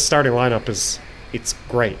starting lineup it's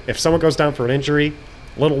great. If someone goes down for an injury,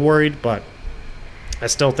 a little worried, but I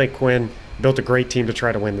still think Quinn built a great team to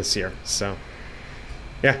try to win this year. So,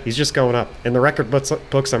 yeah, he's just going up. In the record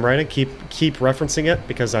books I'm writing, keep referencing it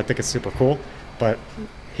because I think it's super cool. But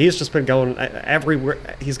he's just been going everywhere.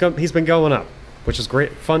 He's been going up, which is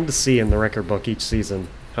great, fun to see in the record book each season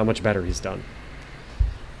how much better he's done.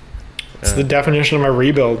 It's the definition of a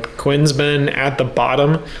rebuild. Quinn's been at the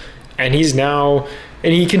bottom, and he's now.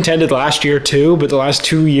 And he contended last year too, but the last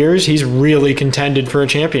 2 years he's really contended for a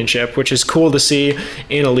championship, which is cool to see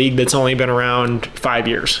in a league that's only been around 5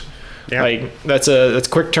 years. Yeah. Like that's a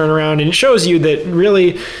quick turnaround, and it shows you that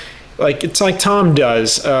really, like, it's like Tom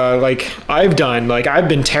does. Like I've done. Like, I've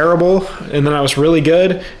been terrible, and then I was really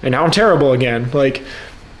good, and now I'm terrible again. Like,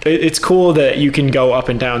 it's cool that you can go up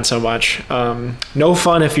and down so much. No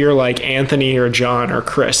fun if you're like Anthony or John or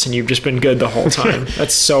Chris and you've just been good the whole time.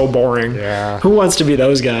 That's so boring. Yeah. Who wants to be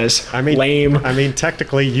those guys? I mean, lame. I mean,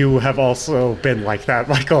 technically, you have also been like that,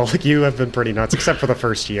 Michael. You have been pretty nuts, except for the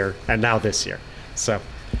first year and now this year. So.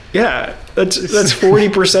 Yeah, that's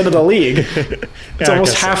 40% of the league. It's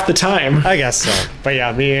almost half the time. I guess so. But yeah,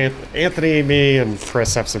 Anthony, me, and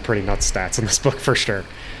Chris have some pretty nuts stats in this book for sure.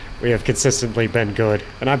 We have consistently been good,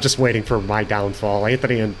 and I'm just waiting for my downfall.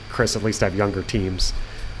 Anthony and Chris at least have younger teams.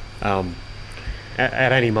 At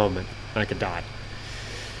any moment, I could die.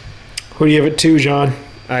 Who do you have at 2, John?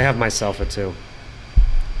 I have myself at 2.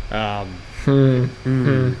 Are you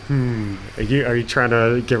trying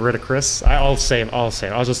to get rid of Chris? I'll say it. I'll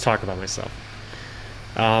just talk about myself.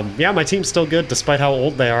 Yeah, my team's still good despite how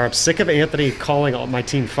old they are. I'm sick of Anthony calling my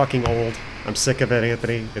team fucking old. I'm sick of it,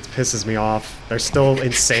 Anthony. It pisses me off. They're still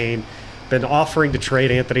insane. Been offering to trade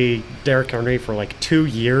Derrick Henry for like 2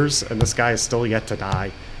 years, and this guy is still yet to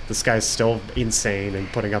die. This guy's still insane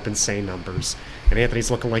and putting up insane numbers. And Anthony's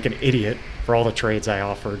looking like an idiot for all the trades I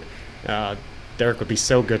offered. Derrick would be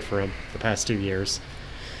so good for him the past 2 years.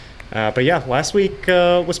 But yeah, last week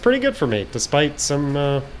was pretty good for me, despite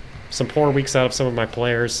some poor weeks out of some of my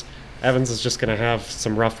players. Evans is just going to have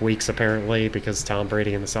some rough weeks, apparently, because Tom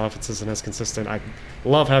Brady in this offense isn't as consistent. I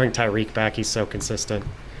love having Tyreek back. He's so consistent.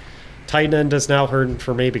 Tight end is now hurting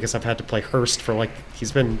for me because I've had to play Hurst for,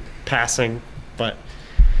 he's been passing, but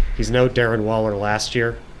he's no Darren Waller last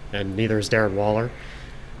year, and neither is Darren Waller.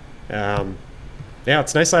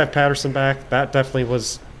 It's nice I have Patterson back. That definitely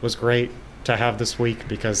was great to have this week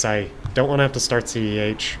because I don't want to have to start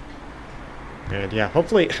CEH. And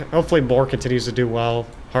hopefully Moore continues to do well.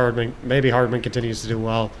 Hardman continues to do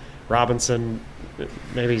well. Robinson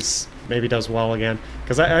maybe does well again.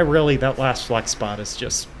 Because I really, that last flex spot is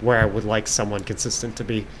just where I would like someone consistent to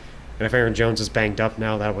be. And if Aaron Jones is banged up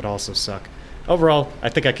now, that would also suck. Overall, I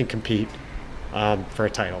think I can compete for a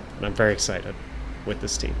title. And I'm very excited with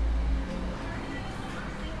this team.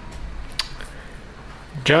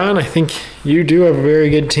 John, I think you do have a very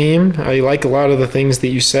good team. I like a lot of the things that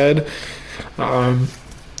you said.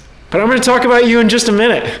 But I'm going to talk about you in just a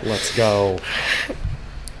minute. Let's go.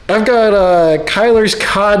 I've got Kyler's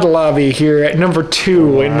COD lobby here at number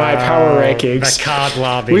 2 in my power rankings. The COD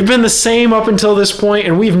lobby. We've been the same up until this point,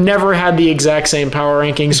 and we've never had the exact same power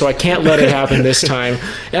rankings, so I can't let it happen this time.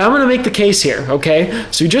 And I'm going to make the case here, okay?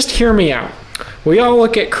 So just hear me out. We all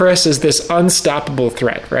look at Chris as this unstoppable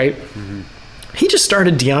threat, right? Mm-hmm. He just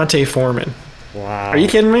started Deontay Foreman. Wow. Are you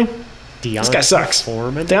kidding me? This guy sucks.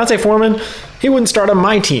 Foreman? Deontay Foreman, he wouldn't start on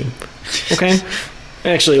my team, okay?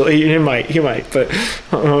 Actually, he might, but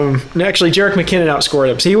actually, Jerick McKinnon outscored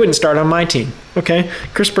him, so he wouldn't start on my team, okay?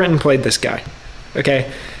 Chris Britton played this guy,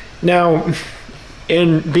 okay? Now,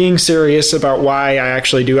 in being serious about why I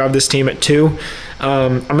actually do have this team at 2,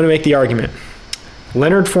 I'm going to make the argument.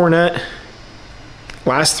 Leonard Fournette,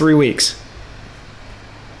 last 3 weeks,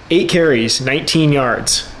 8 carries, 19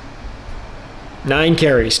 yards. 9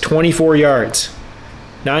 carries, 24 yards.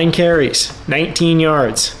 9 carries, 19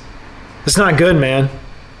 yards. That's not good, man.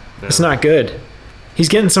 That's not good. He's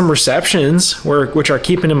getting some receptions, which are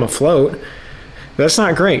keeping him afloat. But that's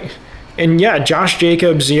not great. And yeah, Josh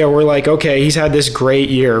Jacobs, we're like, okay, he's had this great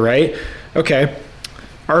year, right? Okay.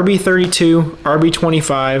 RB32,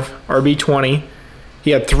 RB25, RB20.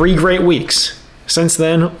 He had 3 great weeks. Since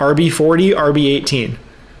then, RB40, RB18.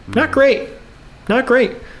 Not great. Not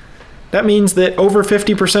great. That means that over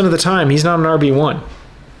 50% of the time, he's not an RB1.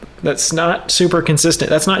 That's not super consistent.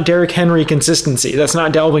 That's not Derrick Henry consistency. That's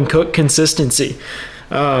not Dalvin Cook consistency.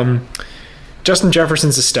 Justin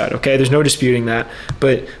Jefferson's a stud, okay? There's no disputing that.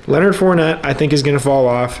 But Leonard Fournette, I think, is going to fall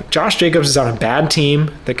off. Josh Jacobs is on a bad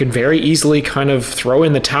team that could very easily kind of throw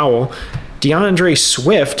in the towel. DeAndre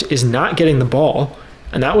Swift is not getting the ball.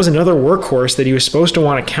 And that was another workhorse that he was supposed to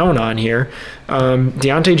want to count on here.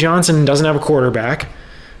 Deontay Johnson doesn't have a quarterback.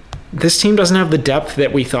 This team doesn't have the depth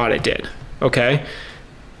that we thought it did, okay?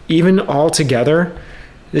 Even all together,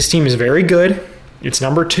 this team is very good. It's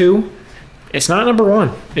number 2. It's not number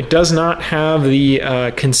 1. It does not have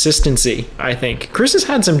the consistency, I think. Chris has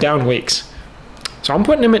had some down weeks. So I'm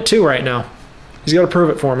putting him at 2 right now. He's got to prove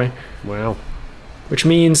it for me. Wow. Which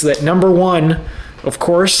means that number 1, of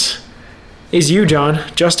course, is you, John.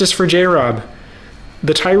 Justice for J-Rob.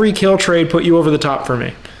 The Tyreek Hill trade put you over the top for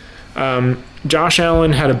me. Josh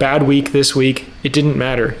Allen had a bad week this week. It didn't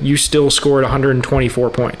matter. You still scored 124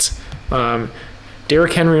 points.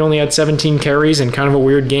 Derrick Henry only had 17 carries in kind of a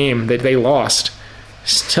weird game that they lost.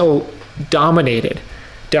 Still dominated.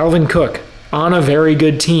 Dalvin Cook, on a very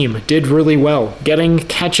good team, did really well, getting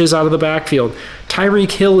catches out of the backfield.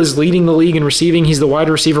 Tyreek Hill is leading the league in receiving. He's the wide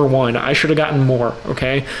receiver 1. I should have gotten more,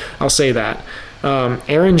 okay? I'll say that.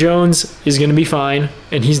 Aaron Jones is going to be fine,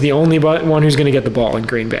 and he's the only one who's going to get the ball in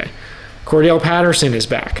Green Bay. Cordell Patterson is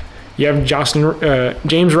back. You have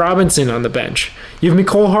James Robinson on the bench. You have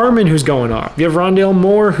Mecole Hardman who's going off. You have Rondale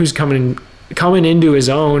Moore who's coming into his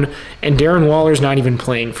own, and Darren Waller's not even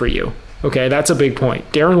playing for you. Okay, that's a big point.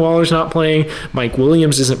 Darren Waller's not playing. Mike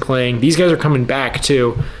Williams isn't playing. These guys are coming back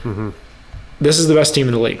too. Mm-hmm. This is the best team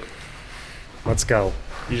in the league. Let's go.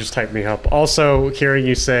 You just typed me up. Also, hearing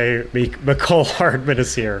you say Mecole Hardman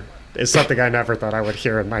is here is something I never thought I would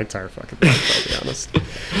hear in my entire fucking life, I'll be honest.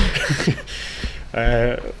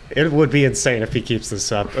 It would be insane if he keeps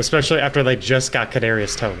this up, especially after they just got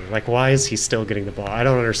Kadarius Toney. Like, why is he still getting the ball? I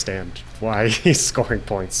don't understand why he's scoring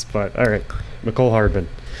points, but all right, Mecole Hardman.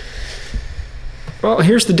 Well,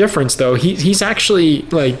 here's the difference, though. He's actually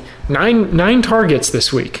like nine targets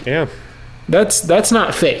this week. Yeah. That's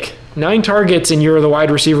not fake. 9 targets and you're the wide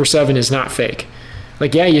receiver 7 is not fake.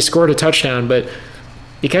 Like, yeah, you scored a touchdown, but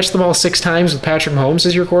you catch the ball 6 times with Patrick Mahomes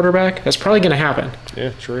as your quarterback, that's probably going to happen.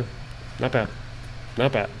 Yeah, true. Not bad.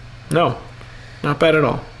 Not bad. No, not bad at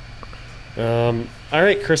all. All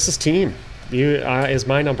right, Chris's team is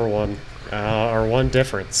my number 1. are one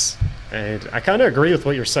difference. And I kind of agree with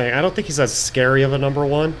what you're saying. I don't think he's as scary of a number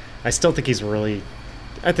one. I still think he's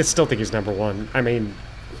number one. I mean,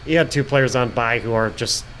 he had two players on bye who are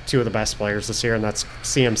just two of the best players this year, and that's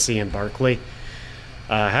CMC and Barkley.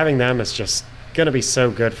 Having them is just going to be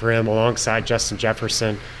so good for him alongside Justin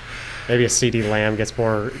Jefferson. Maybe a CD Lamb gets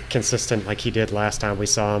more consistent like he did last time we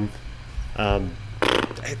saw him.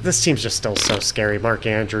 This team's just still so scary. Mark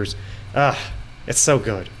Andrews. It's so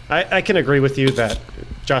good. I can agree with you that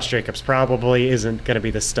Josh Jacobs probably isn't going to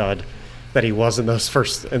be the stud that he was in those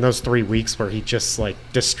 3 weeks where he just like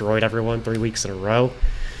destroyed everyone 3 weeks in a row.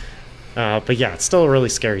 But yeah, it's still a really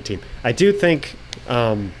scary team. I do think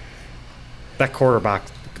that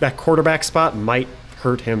quarterback spot might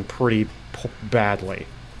hurt him pretty badly.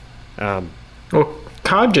 Well,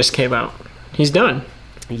 Cobb just came out. He's done.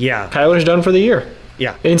 Yeah. Kyler's done for the year.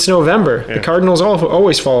 Yeah. It's November. Yeah. The Cardinals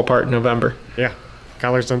always fall apart in November. Yeah.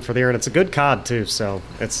 Kyler's done for the year, and it's a good COD too, so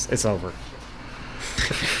it's over.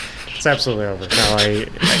 It's absolutely over. No,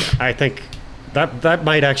 I think that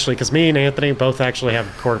might actually, because me and Anthony both actually have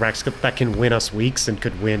quarterbacks that can win us weeks and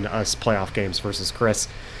could win us playoff games versus Chris.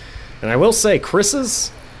 And I will say,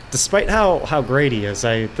 Chris's, despite how great he is,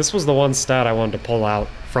 this was the one stat I wanted to pull out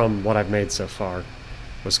from what I've made so far,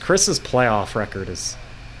 was Chris's playoff record is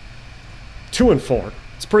 2-4.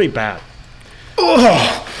 It's pretty bad.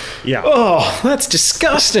 Oh, Yeah. oh, that's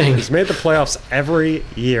disgusting. He's made the playoffs every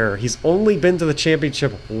year. He's only been to the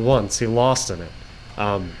championship once. He lost in it.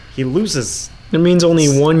 He loses. It means only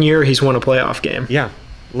 1 year he's won a playoff game. Yeah.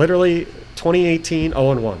 Literally 2018,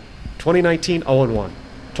 0-1. 2019, 0-1.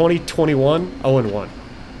 2021, 0-1.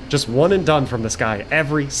 Just one and done from this guy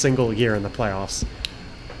every single year in the playoffs.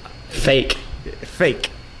 Fake.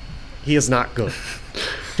 Fake. He is not good.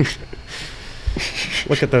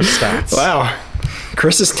 Look at those stats. Wow.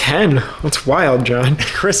 Chris is 10. That's wild, John.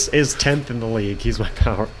 Chris is 10th in the league. He's my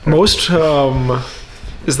power. Most,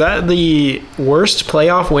 is that the worst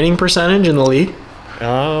playoff winning percentage in the league?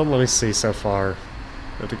 Let me see so far.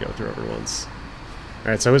 I have to go through everyone's.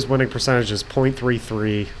 All right, so his winning percentage is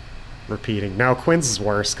 .33, repeating. Now Quinn's is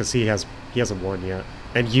worse because he hasn't won yet,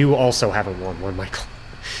 and you also haven't won one, Michael.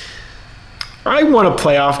 I won a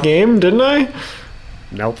playoff game, didn't I?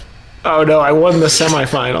 Nope. Oh, no, I won the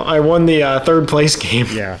semifinal. I won the third place game.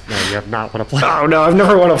 Yeah, no, you have not won a playoff. Oh, no, I've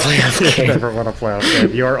never won a playoff game. Never won a playoff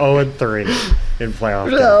game. You are 0-3 in playoff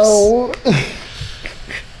games. No.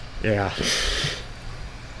 Yeah.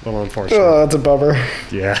 A little unfortunate. Oh, that's a bummer.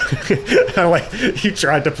 Yeah. Like, you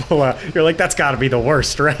tried to pull out. You're like, that's got to be the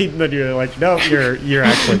worst, right? And then you're like, no, you're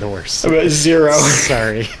actually the worst. I'm at 0.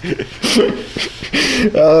 Sorry.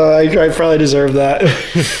 I probably deserve that.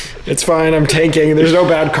 It's fine. I'm tanking. There's no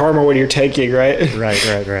bad karma when you're tanking, right?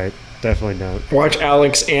 Right. Definitely not. Watch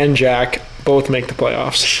Alex and Jack both make the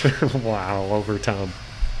playoffs. Wow, over Tom.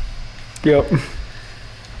 Yep. All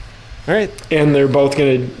right. And they're both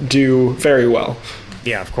going to do very well.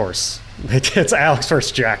 Yeah, of course. It's Alex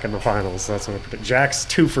versus Jack in the finals. That's what Jack's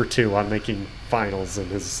 2 for 2 on making finals in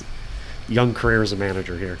his young career as a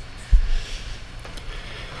manager here.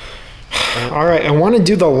 All right, I want to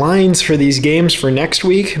do the lines for these games for next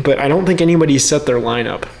week, but I don't think anybody's set their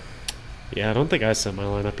lineup. Yeah, I don't think I set my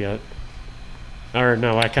lineup yet. Or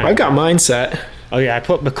no, I kind of. I've got mine set. Oh yeah, I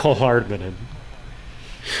put McCole Hardman in.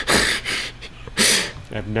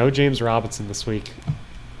 I have no James Robinson this week.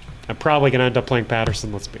 I'm probably gonna end up playing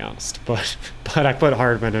Patterson. Let's be honest, but I put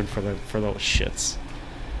Hardman in for those shits.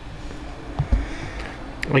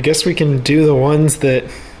 I guess we can do the ones that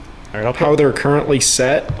All right, how they're currently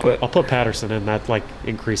set. But I'll put Patterson in. That like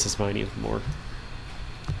increases mine even more.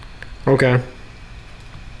 okay.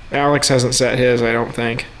 Alex hasn't set his, I don't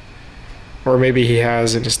think. Or maybe he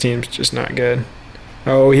has and his team's just not good.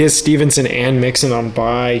 Oh, he has Stevenson and Mixon on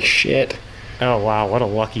bye. Shit. Oh wow, what a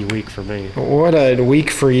lucky week for me. What a week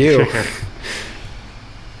for you.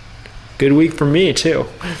 Good week for me, too.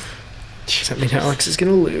 Does that mean Alex is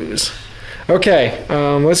going to lose? Okay,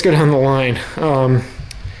 let's go down the line.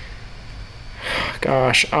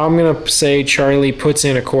 Gosh, I'm going to say Charlie puts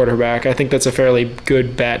in a quarterback. I think that's a fairly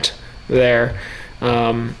good bet there.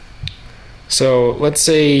 So let's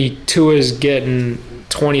say Tua's getting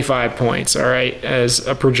 25 points, all right, as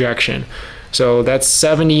a projection. So that's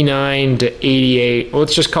 79 to 88.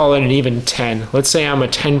 Let's just call it an even 10. Let's say I'm a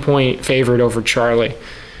 10-point favorite over Charlie.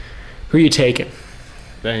 Who are you taking?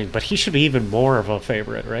 Dang, but he should be even more of a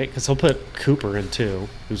favorite, right? Because he'll put Cooper in too,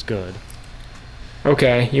 who's good.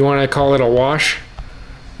 Okay, you want to call it a wash?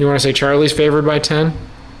 You want to say Charlie's favored by 10?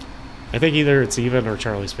 I think either it's even or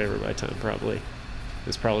Charlie's favored by 10, probably.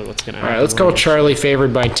 Is probably what's going to All happen. right, let's go Charlie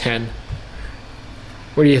favored by 10.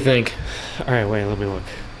 What do you think? All right, wait, let me look.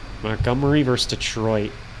 Montgomery versus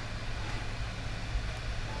Detroit.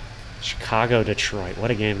 Chicago, Detroit.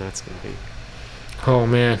 What a game that's going to be. Oh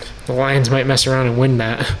man, the Lions might mess around and win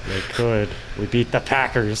that. They could. We beat the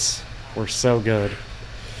Packers. We're so good.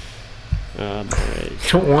 You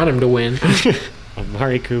don't want him to win.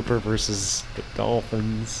 Amari Cooper versus the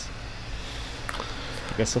Dolphins.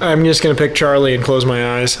 I'm just gonna pick Charlie and close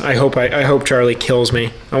my eyes. I hope Charlie kills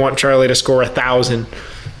me. I want Charlie to score 1,000,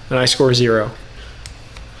 and I score 0.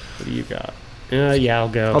 What do you got? Yeah, I'll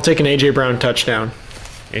go. I'll take an AJ Brown touchdown.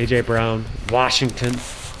 AJ Brown, Washington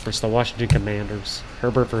versus the Washington Commanders.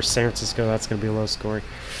 Herbert versus San Francisco. That's going to be low scoring.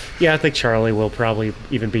 Yeah, I think Charlie will probably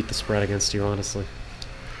even beat the spread against you, honestly.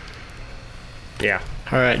 Yeah.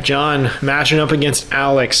 All right, John matching up against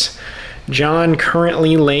Alex. John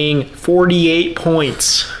currently laying 48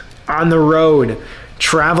 points on the road,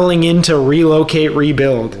 traveling into Relocate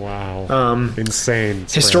Rebuild. Wow. Insane.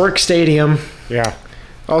 Historic stadium. Yeah.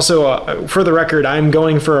 Also, for the record, I'm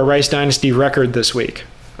going for a Rice Dynasty record this week.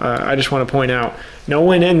 I just want to point out, no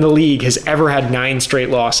one in the league has ever had 9 straight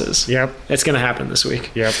losses. Yep. It's going to happen this week.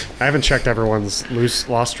 Yep. I haven't checked everyone's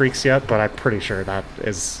loss streaks yet, but I'm pretty sure that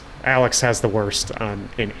is Alex has the worst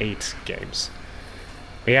in 8 games.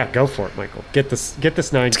 But yeah, go for it, Michael. Get this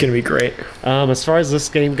 9. It's going to be great. As far as this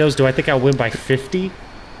game goes, do I think I'll win by 50?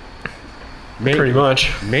 Maybe. Pretty much.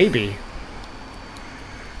 Maybe.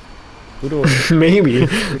 Who do I, Maybe.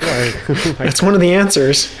 who do I- That's one of the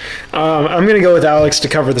answers. I'm going to go with Alex to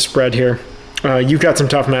cover the spread here. You've got some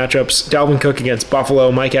tough matchups. Dalvin Cook against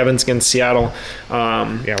Buffalo, Mike Evans against Seattle.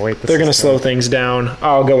 Yeah, wait. They're going to slow things down.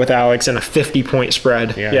 I'll go with Alex in a 50-point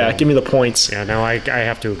spread. Yeah, give me the points. Yeah, no, I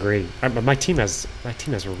have to agree. My team has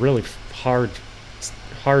really hard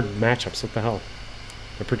matchups. What the hell?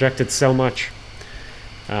 They're projected so much.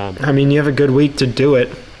 I mean, you have a good week to do it.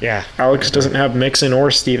 Yeah, Alex doesn't have Mixon or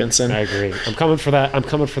Stevenson. I agree. I'm coming for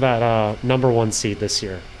that number 1 seed this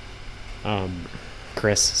year,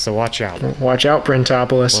 Chris. So watch out. Watch out,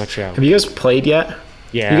 Brentopoulos. Watch out. Have you guys played yet?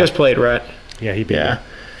 Yeah, You guys played, right? yeah, he beat Yeah.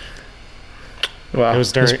 me. Well, It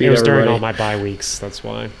was he's beat during everybody. all my bye weeks. That's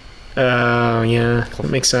why. Oh, yeah. That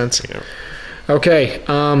makes sense. Yeah. Okay.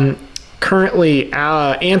 Currently,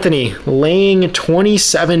 Anthony laying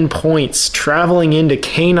 27 points, traveling into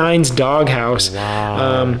K9's doghouse.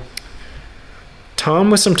 Wow.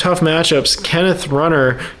 Tom with some tough matchups. Kenneth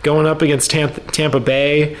Runner going up against Tampa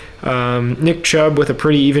Bay. Nick Chubb with a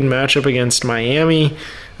pretty even matchup against Miami.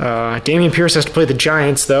 Damian Pierce has to play the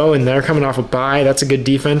Giants, though, and they're coming off a bye. That's a good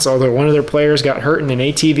defense, although one of their players got hurt in an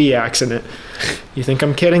ATV accident. You think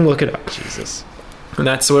I'm kidding? Look it up. Jesus. And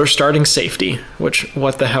that's their starting safety, which,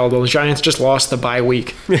 what the hell? The Giants just lost the bye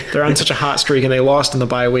week. They're on such a hot streak, and they lost in the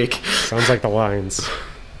bye week. Sounds like the Lions.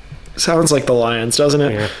 Sounds like the Lions, doesn't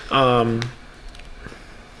it? Yeah.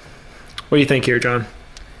 What do you think here, John?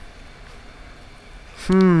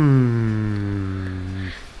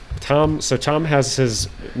 Tom has his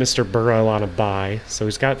Mr. Burrow on a bye, so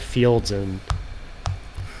he's got Fields in.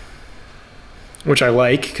 Which I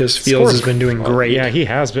like, because Fields has been doing great. Yeah, he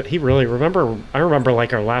has, but I remember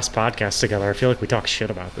like our last podcast together, I feel like we talked shit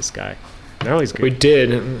about this guy. Now he's good. We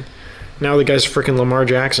did. And now the guy's freaking Lamar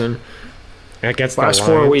Jackson. Against the Last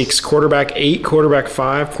 4 Lions. weeks, quarterback 8, quarterback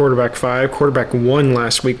 5, quarterback 5, quarterback 1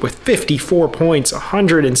 last week with 54 points,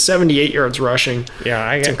 178 yards rushing.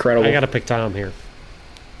 Yeah, It's incredible. I got to pick Tom here.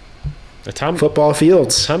 Tom Football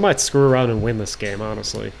Fields. might screw around and win this game,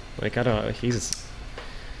 honestly. Like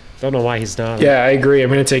don't know why he's not. Yeah, I agree. I'm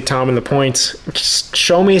going to take Tom in the points. Just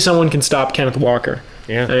show me someone can stop Kenneth Walker.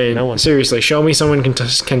 Yeah, I mean, no one. seriously, show me someone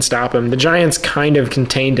can stop him. The Giants kind of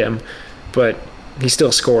contained him, but he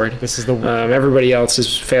still scored. This is the Everybody else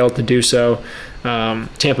has failed to do so.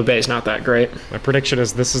 Tampa Bay is not that great. my prediction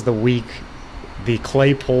is this is the week the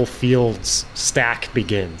Claypool Fields stack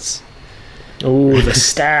begins. Ooh, the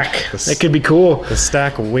stack. That could be cool. The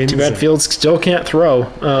stack wins. Too bad it. Fields still can't throw.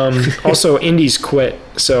 Also, Indy's quit,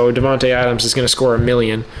 so Devontae Adams is going to score 1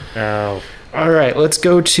 million. Oh, All right, let's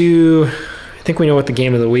go to... I think we know what the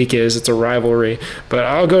game of the week is. It's a rivalry. But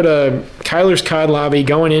I'll go to Kyler's COD lobby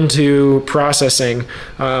going into processing.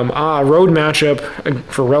 Road matchup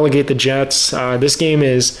for Relegate the Jets. This game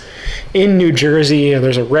is in New Jersey.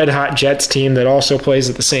 There's a red-hot Jets team that also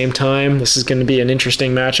plays at the same time. This is going to be an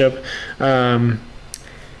interesting matchup.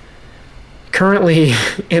 Currently,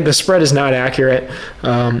 the spread is not accurate.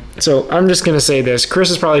 So I'm just going to say this.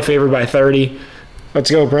 Chris is probably favored by 30. Let's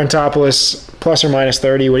go Brentopoulos plus or minus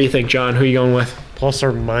 30. What do you think, John? Who are you going with? plus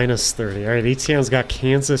or minus 30. All right, ETN's got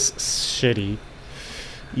Kansas shitty.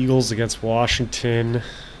 Eagles against Washington.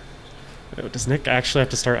 Does Nick actually have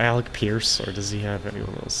to start Alec Pierce, or does he have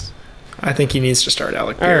anyone else? I think he needs to start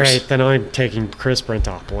Alec All Pierce. right, then I'm taking Chris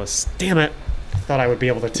Brentopoulos. Damn it. I thought I would be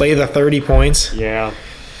able to Play the 30 points. Yeah.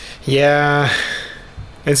 Yeah,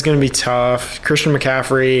 it's going to be tough. Christian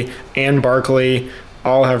McCaffrey and Barkley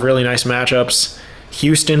all have really nice matchups.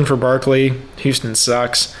 Houston for Barkley. Houston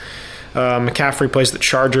sucks. McCaffrey plays the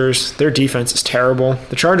Chargers. Their defense is terrible.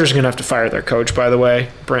 The Chargers are going to have to fire their coach, by the way.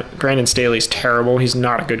 Brandon Staley's terrible. He's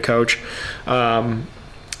not a good coach. But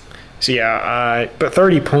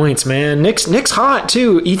 30 points, man. Nick's hot,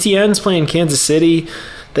 too. ETN's playing Kansas City.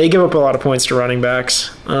 They give up a lot of points to running backs.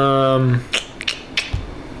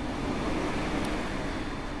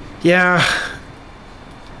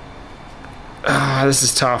 This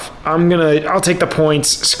is tough. I'll take the points.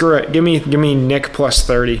 Screw it. Give me Nick plus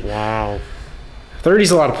 30. Wow.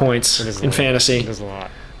 30's a lot of points It is a in lot. fantasy. It is a lot.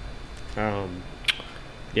 I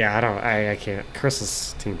can't.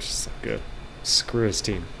 Chris's team's just so good. Screw his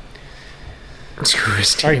team. Screw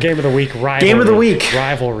his team. All right, game of the week. Rivalry. Game of the week.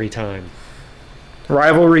 Rivalry time.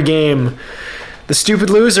 Rivalry game. The Stupid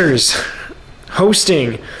Losers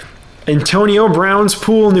hosting Antonio Brown's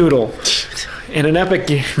Pool Noodle in an epic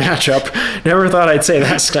matchup. Never thought I'd say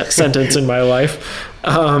that sentence in my life.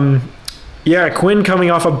 Quinn coming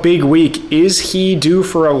off a big week. Is he due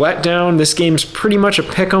for a letdown? This game's pretty much a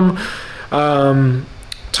pick'em.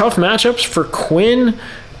 Tough matchups for Quinn.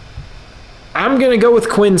 I'm going to go with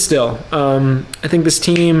Quinn still. I think this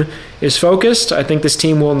team is focused. I think this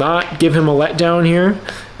team will not give him a letdown here.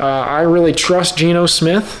 I really trust Geno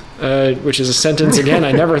Smith, which is a sentence, again,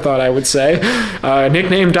 I never thought I would say.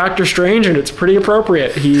 Nicknamed Doctor Strange, and it's pretty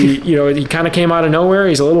appropriate. He kind of came out of nowhere.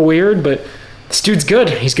 He's a little weird, but this dude's good.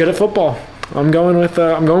 He's good at football. I'm going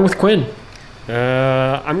with Quinn.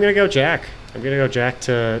 I'm going to go Jack. I'm going to go Jack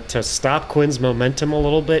to stop Quinn's momentum a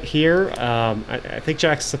little bit here. I think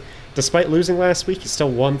Jack's... Despite losing last week, he still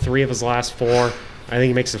won 3 of his last 4. I think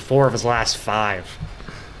he makes it 4 of his last 5.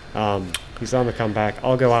 He's on the comeback.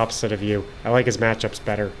 I'll go opposite of you. I like his matchups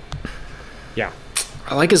better. Yeah.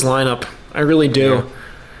 I like his lineup. I really do.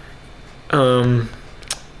 Yeah.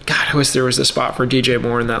 I wish there was a spot for DJ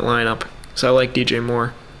Moore in that lineup. So I like DJ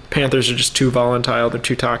Moore. Panthers are just too volatile. They're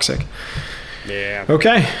too toxic. Yeah.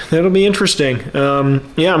 Okay, that'll be interesting.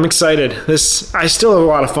 I'm excited. I still have a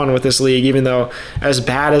lot of fun with this league, even though as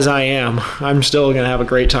bad as I am, I'm still going to have a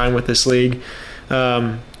great time with this league.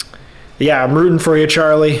 I'm rooting for you,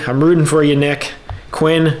 Charlie. I'm rooting for you, Nick.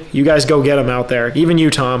 Quinn, you guys go get them out there. Even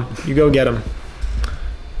you, Tom, you go get them.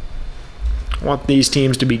 I want these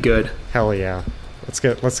teams to be good. Hell yeah.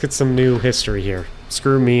 Let's get some new history here.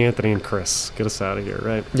 Screw me, Anthony, and Chris. Get us out of here,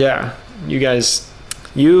 right? Yeah, you guys,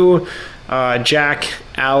 Jack,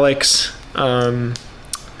 Alex. I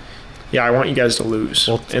want you guys to lose.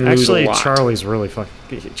 Well, and actually, lose a lot.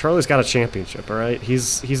 Charlie's got a championship, all right?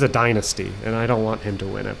 He's a dynasty, and I don't want him to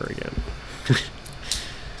win ever again.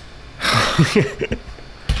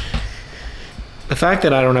 The fact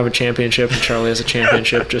that I don't have a championship and Charlie has a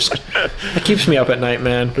championship it keeps me up at night,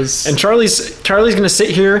 man. And Charlie's going to sit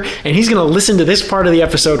here and he's going to listen to this part of the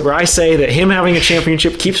episode where I say that him having a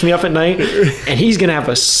championship keeps me up at night, and he's going to have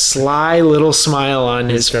a sly little smile on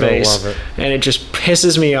his face. Love it. And it just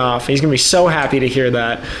pisses me off. He's going to be so happy to hear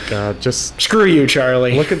that. God, just screw you,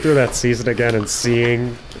 Charlie. looking through that season again and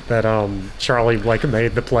seeing that Charlie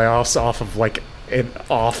made the playoffs off of an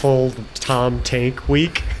awful Tom Tank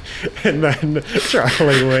week. And then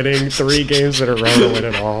Charlie winning 3 games in a row to win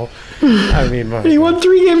it all. I mean, he won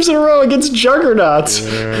 3 games in a row against juggernauts.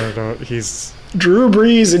 Yeah, he's Drew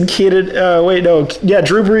Brees and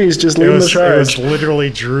Drew Brees just leading the charge. It was literally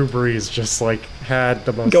Drew Brees just had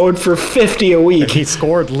the most going for 50 a week. And he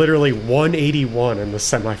scored literally 181 in the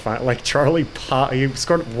semifinal. Charlie he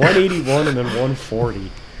scored 181 and then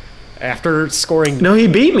 140. After scoring... No, he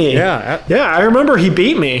beat me. Yeah. I remember he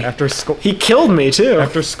beat me. He killed me, too.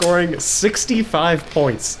 After scoring 65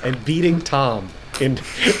 points and beating Tom to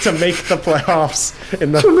make the playoffs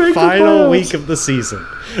in the final week of the season.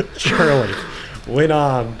 Charlie went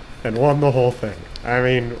on and won the whole thing. I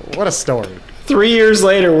mean, what a story. 3 years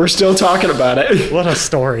later, we're still talking about it. What a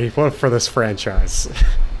story for this franchise.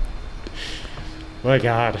 My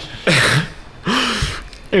God.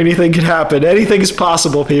 Anything could happen. Anything is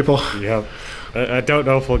possible, people. Yep. I don't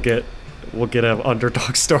know if we'll get an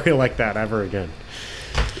underdog story like that ever again.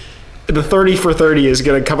 The 30 for 30 is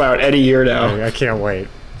going to come out any year now. I can't wait.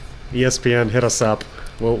 ESPN, hit us up.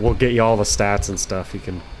 We'll get you all the stats and stuff. You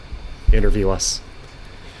can interview us.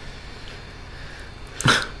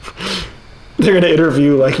 They're going to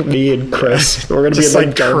interview me and Chris. We're going to be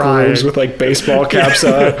in dark rooms with baseball caps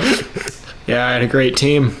on. Yeah, I had a great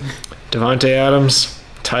team. Devontae Adams,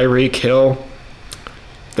 Tyreek Hill,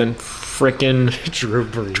 then frickin' Drew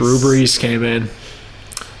Brees. Drew Brees came in.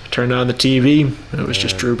 Turned on the TV. It was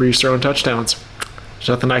just Drew Brees throwing touchdowns. There's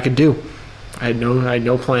nothing I could do. I had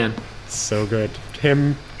no plan. So good.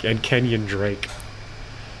 Him and Kenyon Drake.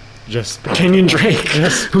 Just Kenyon Drake,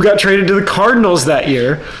 who got traded to the Cardinals that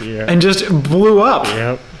year Yeah. and just blew up.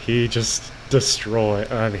 Yep, he just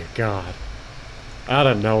destroyed. I mean, God, out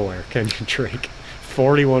of nowhere, Kenyon Drake,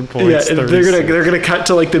 41 points. Yeah, 36. they're gonna cut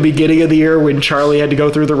to like the beginning of the year when Charlie had to go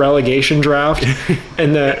through the relegation draft,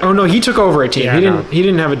 and oh no, he took over a team. Yeah, He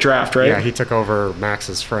didn't have a draft, right? Yeah, he took over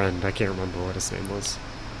Max's friend. I can't remember what his name was.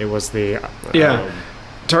 It was the Yeah.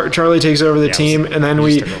 Charlie takes over the Yeah, team, and then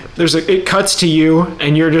he just took over. it cuts to you,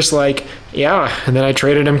 and you're just like, yeah. And then I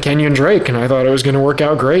traded him Kenyon Drake, and I thought it was going to work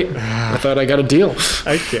out great. I thought I got a deal.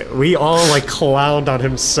 we all like clowned on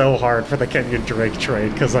him so hard for the Kenyon Drake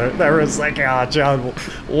trade because there was like, John,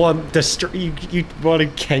 you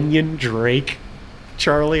wanted Kenyon Drake,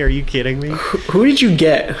 Charlie? Are you kidding me? Who did you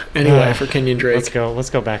get anyway for Kenyon Drake? Let's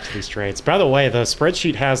go back to these trades. By the way, the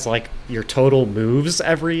spreadsheet has like your total moves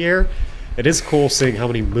every year. It is cool seeing how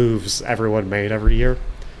many moves everyone made every year.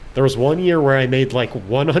 There was one year where I made like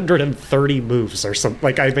 130 moves or something.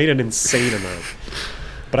 Like I made an insane amount.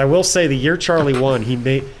 But I will say the year Charlie won, he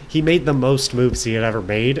made the most moves he had ever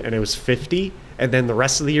made, and it was 50. And then the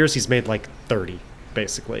rest of the years he's made like 30,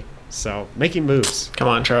 basically. So making moves. Come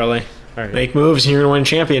on, Charlie. All right. Make moves, and you're going to win a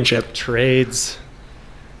championship. Trades.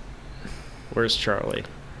 Where's Charlie?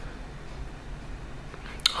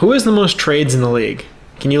 Who has the most trades in the league?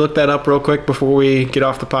 Can you look that up real quick before we get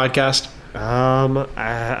off the podcast?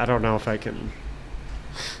 I don't know if I can.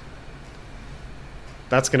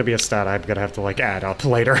 That's gonna be a stat I'm gonna have to like add up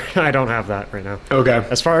later. I don't have that right now. Okay.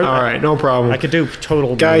 As far as all right, no problem. I could do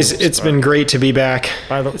total. Guys, moves, it's but- been great to be back.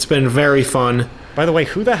 It's been very fun. By the way,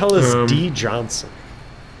 who the hell is D Johnson?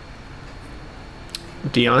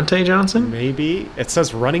 Deontay Johnson? Maybe it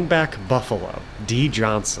says running back Buffalo. D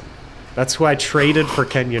Johnson. That's who I traded for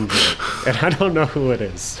Kenyon Drake, and I don't know who it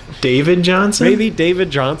is. David Johnson? Maybe David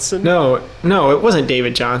Johnson. No, it wasn't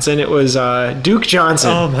David Johnson. It was Duke Johnson.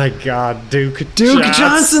 Oh my God, Duke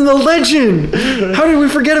Johnson, the legend. How did we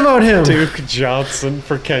forget about him? Duke Johnson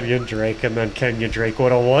for Kenyon Drake, and then Kenyon Drake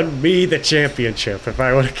would have won me the championship if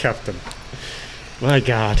I would have kept him. My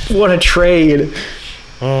God. What a trade.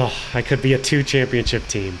 Oh, I could be a 2-championship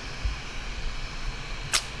team.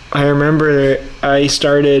 I remember I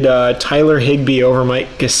started Tyler Higbee over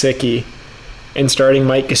Mike Gesicki, and starting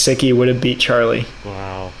Mike Gesicki would have beat Charlie.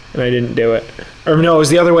 Wow. And I didn't do it. Or no, it was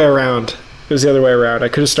the other way around. I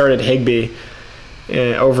could have started Higbee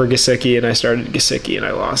over Gesicki, and I started Gesicki, and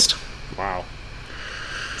I lost. Wow.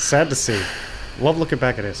 Sad to see. Love looking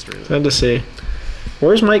back at history. Sad to see.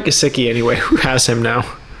 Where's Mike Gesicki anyway? Who has him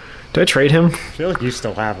now? Did I trade him? I feel like you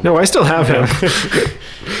still have him. No, I still have him.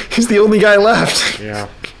 He's the only guy left. Yeah.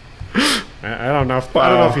 I don't know. I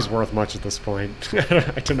don't know if he's worth much at this point.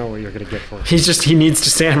 I don't know what you're gonna get for him. He needs to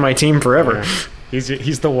stay on my team forever. Yeah.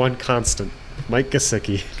 He's the one constant. Mike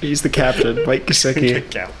Gesicki. He's the captain, Mike Gesicki.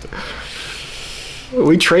 Captain.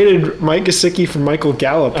 We traded Mike Gesicki for Michael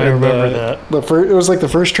Gallup. I remember that. It was like the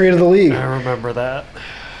first trade of the league. I remember that.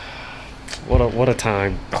 What a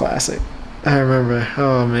time. Classic. I remember.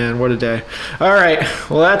 Oh man, what a day. All right,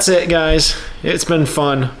 well that's it, guys. It's been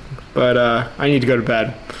fun, but I need to go to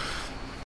bed.